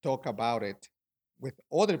 talk about it with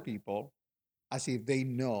other people as if they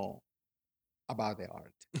know about the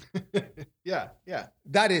art. Yeah. Yeah.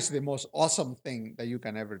 That is the most awesome thing that you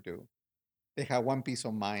can ever do. They have one piece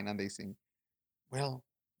of mind and they think, well,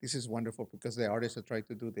 this is wonderful because the artists are trying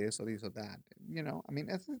to do this or this or that. I mean,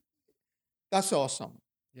 that's awesome.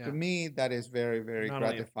 Yeah. To me, that is very, very Not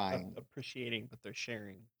only gratifying. appreciating, but they're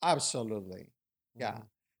sharing. Absolutely. Yeah. Mhm.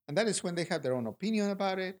 And that is when they have their own opinion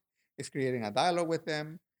about it. It's creating a dialogue with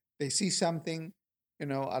them. They see something,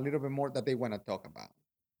 a little bit more that they want to talk about.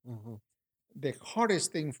 Mm-hmm. The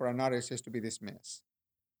hardest thing for an artist is to be dismissed.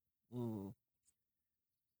 Mm.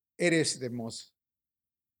 It is the most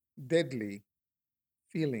deadly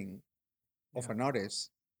feeling of Yeah. an artist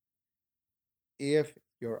if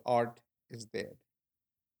your art is dead,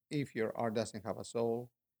 if your art doesn't have a soul,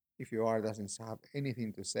 if your art doesn't have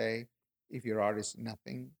anything to say, if your art is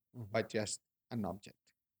nothing Mhm. but just an object,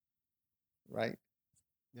 right?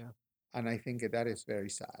 Yeah. And I think that is very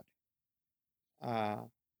sad.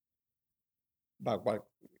 But what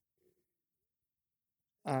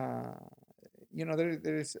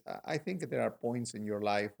there is. I think that there are points in your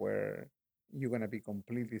life where you're gonna be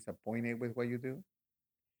completely disappointed with what you do,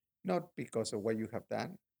 not because of what you have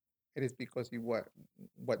done. It is because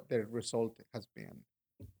what the result has been.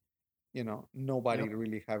 Nobody Yep.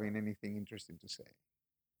 really having anything interesting to say.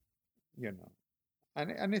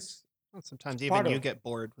 And it's Well, sometimes part even you of get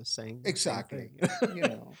bored with saying the same exactly.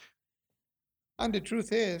 thing. And the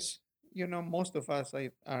truth is, most of us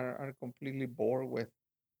are completely bored with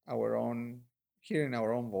our own hearing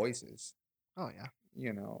our own voices. Oh yeah.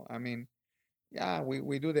 I mean, yeah,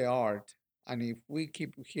 we do the art, and if we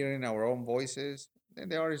keep hearing our own voices, then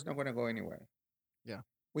the art is not going to go anywhere. Yeah.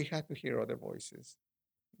 We have to hear other voices.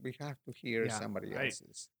 We have to hear Yeah, somebody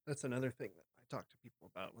else's. That's another thing that I talk to people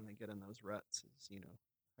about when they get in those ruts is,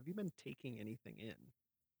 have you been taking anything in?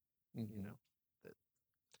 Mhm. That,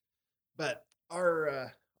 but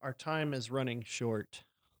our time is running short.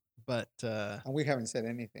 But And we haven't said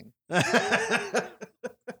anything.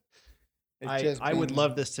 I would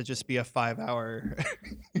love this to just be a 5-hour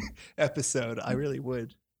episode. I really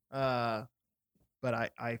would. But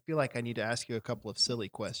I feel like I need to ask you a couple of silly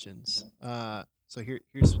questions. So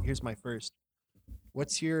here's my first.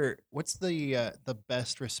 What's the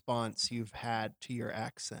best response you've had to your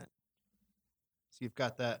accent? So you've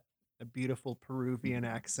got a beautiful Peruvian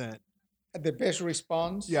accent. The best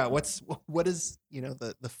response. Yeah. What is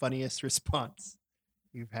the funniest response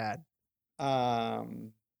you've had? Oh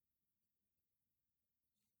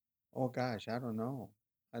gosh, I don't know.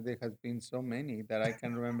 There has been so many that I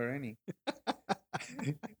can't remember any.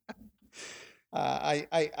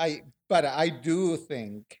 But I do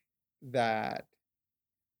think that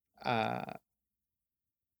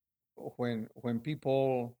when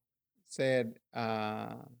people said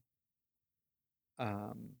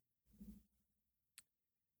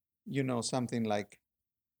something like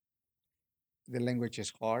the language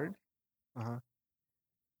is hard,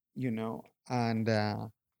 and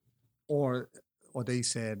or they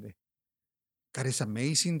said, God, it's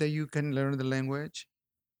amazing that you can learn the language.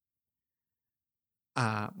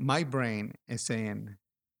 My brain is saying,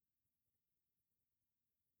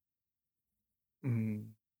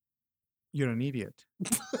 you're an idiot.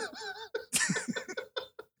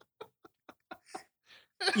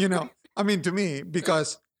 I mean, to me,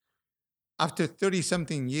 because after 30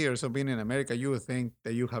 something years of being in America, you would think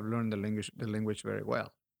that you have learned the language very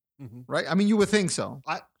well. Mm-hmm. Right? I mean, you would think so.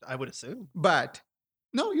 I would assume. But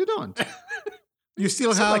no, you don't. You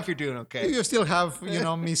still Sound have like you're doing okay. You still have,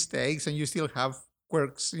 mistakes, and you still have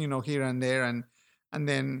quirks, here and there, and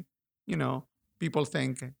then, people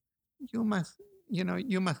think you must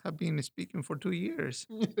have been speaking for 2 years.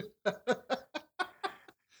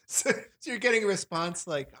 So you're getting a response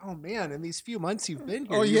like, "Oh man, in these few months you've been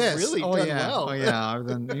here, Oh you've yes, really done well." Oh yeah,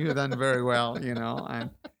 you've done very well, and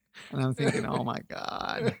I'm thinking, oh my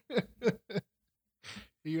God.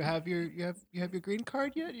 Do you have your green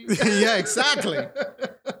card yet? Yeah, exactly.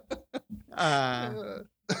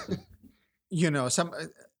 Some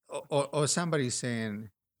or somebody saying,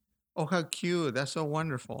 "Oh, how cute! That's so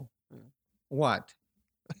wonderful." What?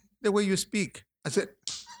 the way you speak. I said,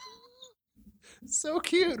 So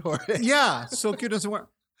cute, Jorge. yeah, so cute as well.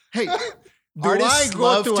 Hey, do Artists I go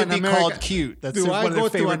love to to an be American? called cute. That's Do one I of their go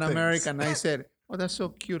to favorite an things. American? I said, oh, that's so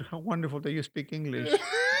cute. How wonderful that you speak English.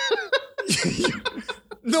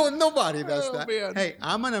 No, nobody does Oh, that. man. Hey,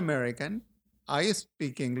 I'm an American. I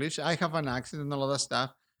speak English. I have an accent and all that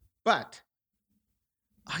stuff. But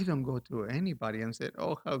I don't go to anybody and say,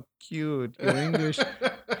 oh, how cute your English.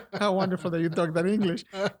 How wonderful that you talk that English.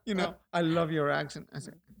 You know, I love your accent. I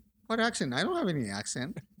said, what accent? I don't have any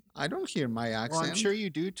accent. I don't hear my accent. Well, I'm sure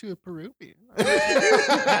you do to a Peruvian.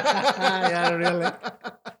 Yeah, really.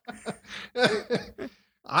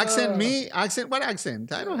 Accent me? Accent? What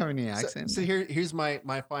accent? I don't have any accent. So here's my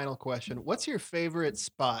final question. What's your favorite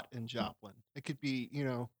spot in Joplin? It could be,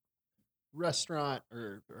 restaurant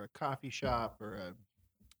or a coffee shop or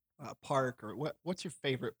a park or what's your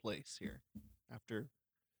favorite place here?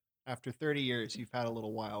 After 30 years, you've had a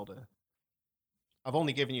little while to. I've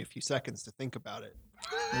only given you a few seconds to think about it.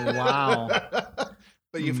 Wow.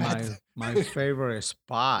 But you've had my favorite your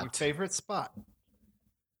spot. favorite spot.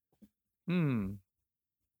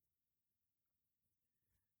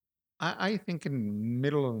 I think in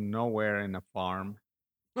middle of nowhere in a farm.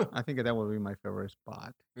 I think that would be my favorite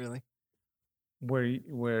spot. Really?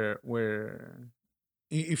 Where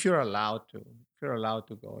if you're allowed to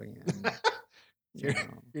go in. You're-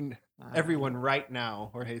 everyone right now,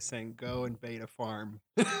 Jorge's saying, go invade a farm.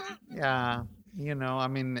 Yeah, I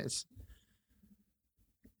mean it's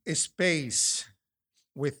a space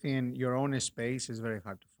within your own space is very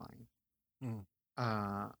hard to find.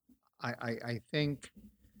 I think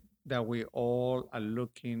that we all are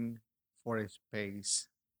looking for a space.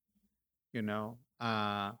 You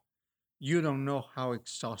don't know how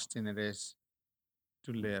exhausting it is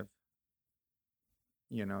to live.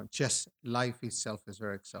 Just life itself is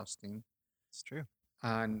very exhausting. It's true.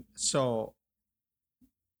 And so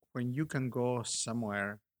when you can go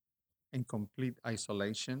somewhere in complete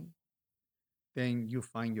isolation, then you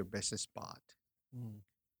find your best spot.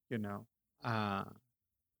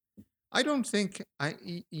 I don't think I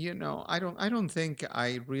don't think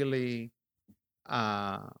I really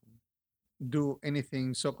do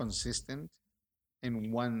anything so consistent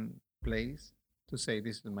in one place to say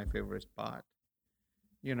this is my favorite spot.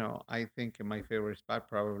 I think my favorite spot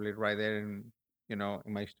probably right there in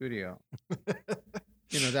my studio.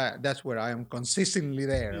 That's where I am consistently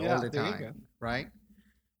there Yeah, all the there you go. time, right?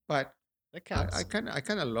 But That counts. I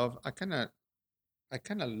kind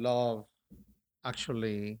of love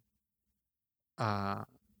actually to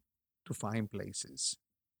find places.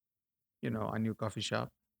 A new coffee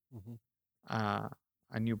shop, Mhm.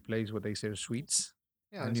 a new place where they serve sweets,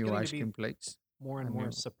 Yeah, a there's new going ice to be cream place. more and a more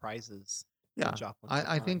new- surprises. Yeah, Joplin to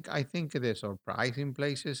I find. think the surprising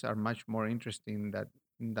places are much more interesting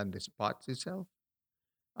than the spots itself.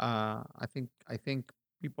 I think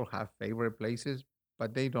people have favorite places,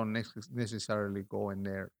 but they don't necessarily go in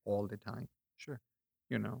there all the time. Sure.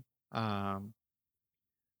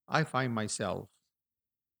 I find myself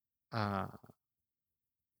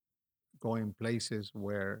going places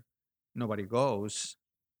where nobody goes.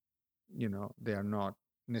 They are not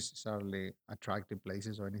necessarily attractive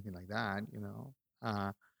places or anything like that.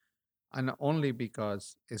 And only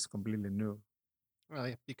because it's completely new. Well,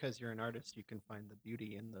 yeah, because you're an artist, you can find the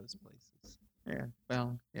beauty in those places. Yeah.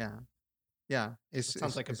 Well, yeah. Yeah. It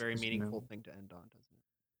sounds like a very it's new. meaningful thing to end on,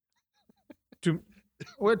 doesn't it?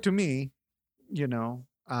 To me,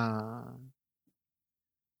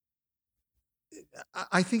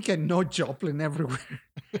 I think I know Joplin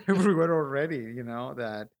everywhere already.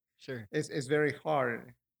 That Sure. it's very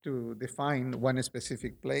hard to define one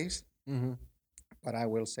specific place. Mm-hmm. But I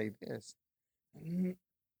will say this: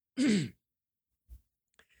 there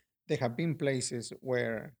have been places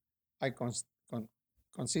where I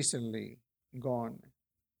consistently gone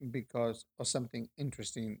because of something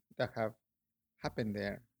interesting that have happened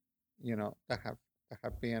there. That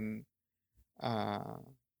have been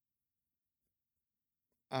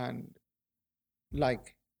and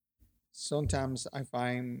like sometimes I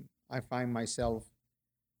find myself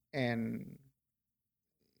and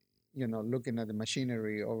looking at the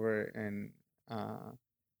machinery over in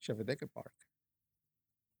Chevrolet Park.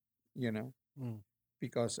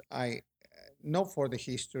 Because I not for the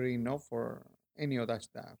history, not for any of that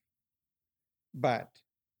stuff, but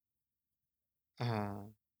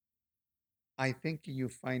I think you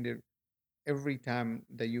find it every time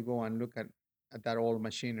that you go and look at that old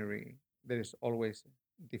machinery. There is always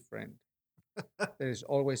different. There is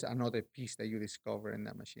always another piece that you discover in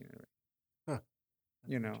that machinery. That's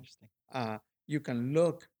interesting. You can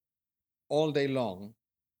look all day long,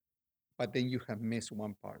 but then you have missed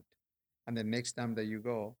one part. And the next time that you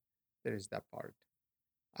go, there is that part.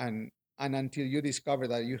 And until you discover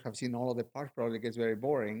that you have seen all of the parts, probably gets very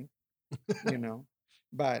boring, you know.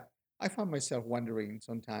 But I find myself wondering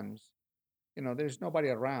sometimes, there's nobody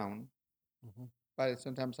around, Mhm. but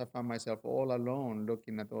sometimes I find myself all alone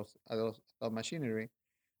looking at that machinery.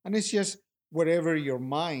 And it's just wherever your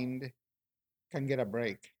mind can get a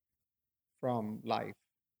break from life.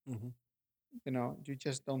 Mhm. You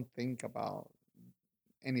just don't think about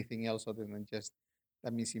anything else other than just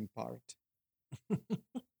the missing part.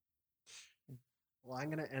 Well,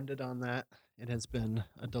 I'm going to end it on that. It has been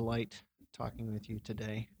a delight talking with you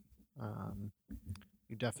today.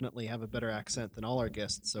 You definitely have a better accent than all our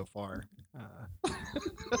guests so far.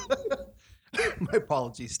 My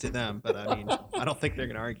apologies to them, but I mean, I don't think they're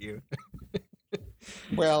going to argue.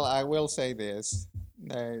 Well, I will say this.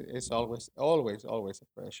 It's always a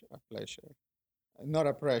pleasure. Not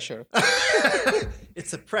a pressure.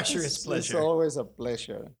 It's a pressurous It's pleasure. always a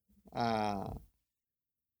pleasure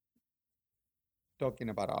talking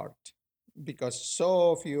about art, because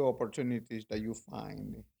so few opportunities that you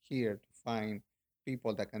find here to find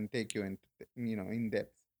people that can take you into in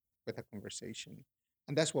depth with a conversation,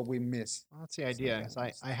 and that's what we miss. Well, that's the idea. Is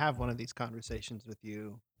I sometimes. have one of these conversations with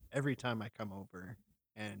you every time I come over,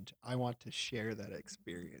 and I want to share that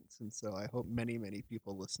experience. And so I hope many, many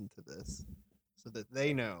people listen to this so that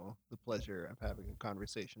they know the pleasure of having a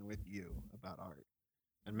conversation with you about art.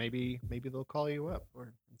 And maybe they'll call you up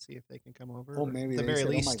and see if they can come over. Oh, or maybe at the they very said,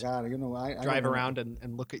 least, "Oh my God, I drive don't know." around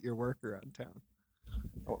and look at your work around town.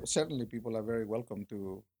 Certainly, people are very welcome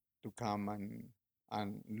to come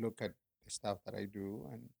and look at the stuff that I do,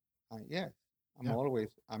 and yes, Yeah.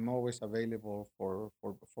 I'm always available for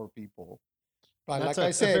people. But That's like I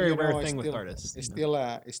a said, very you know, rare it's thing with still artists. it's you know. still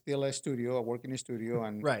a still a studio, a working studio,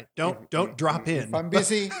 and Right. if Don't drop in. if I'm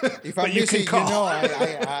busy, if but I'm you busy, can call.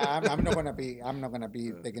 I'm not gonna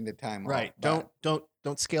be taking the time off. Right. but-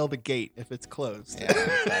 Don't scale the gate if it's closed. Yeah,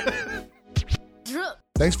 exactly.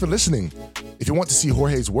 Thanks for listening. If you want to see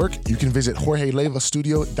Jorge's work, you can visit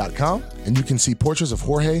JorgeLevaStudio.com, and you can see portraits of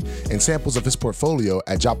Jorge and samples of his portfolio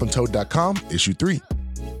at JoplinToad.com, issue 3.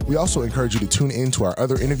 We also encourage you to tune in to our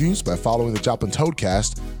other interviews by following the Joplin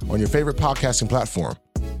Toadcast on your favorite podcasting platform.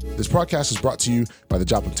 This podcast is brought to you by the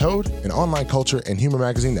Joplin Toad, an online culture and humor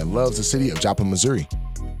magazine that loves the city of Joplin, Missouri.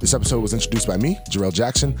 This episode was introduced by me, Jarrell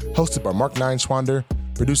Jackson, hosted by Mark Nine Schwander,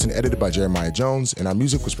 produced and edited by Jeremiah Jones, and our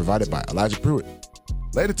music was provided by Elijah Pruitt.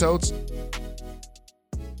 Later, Toads.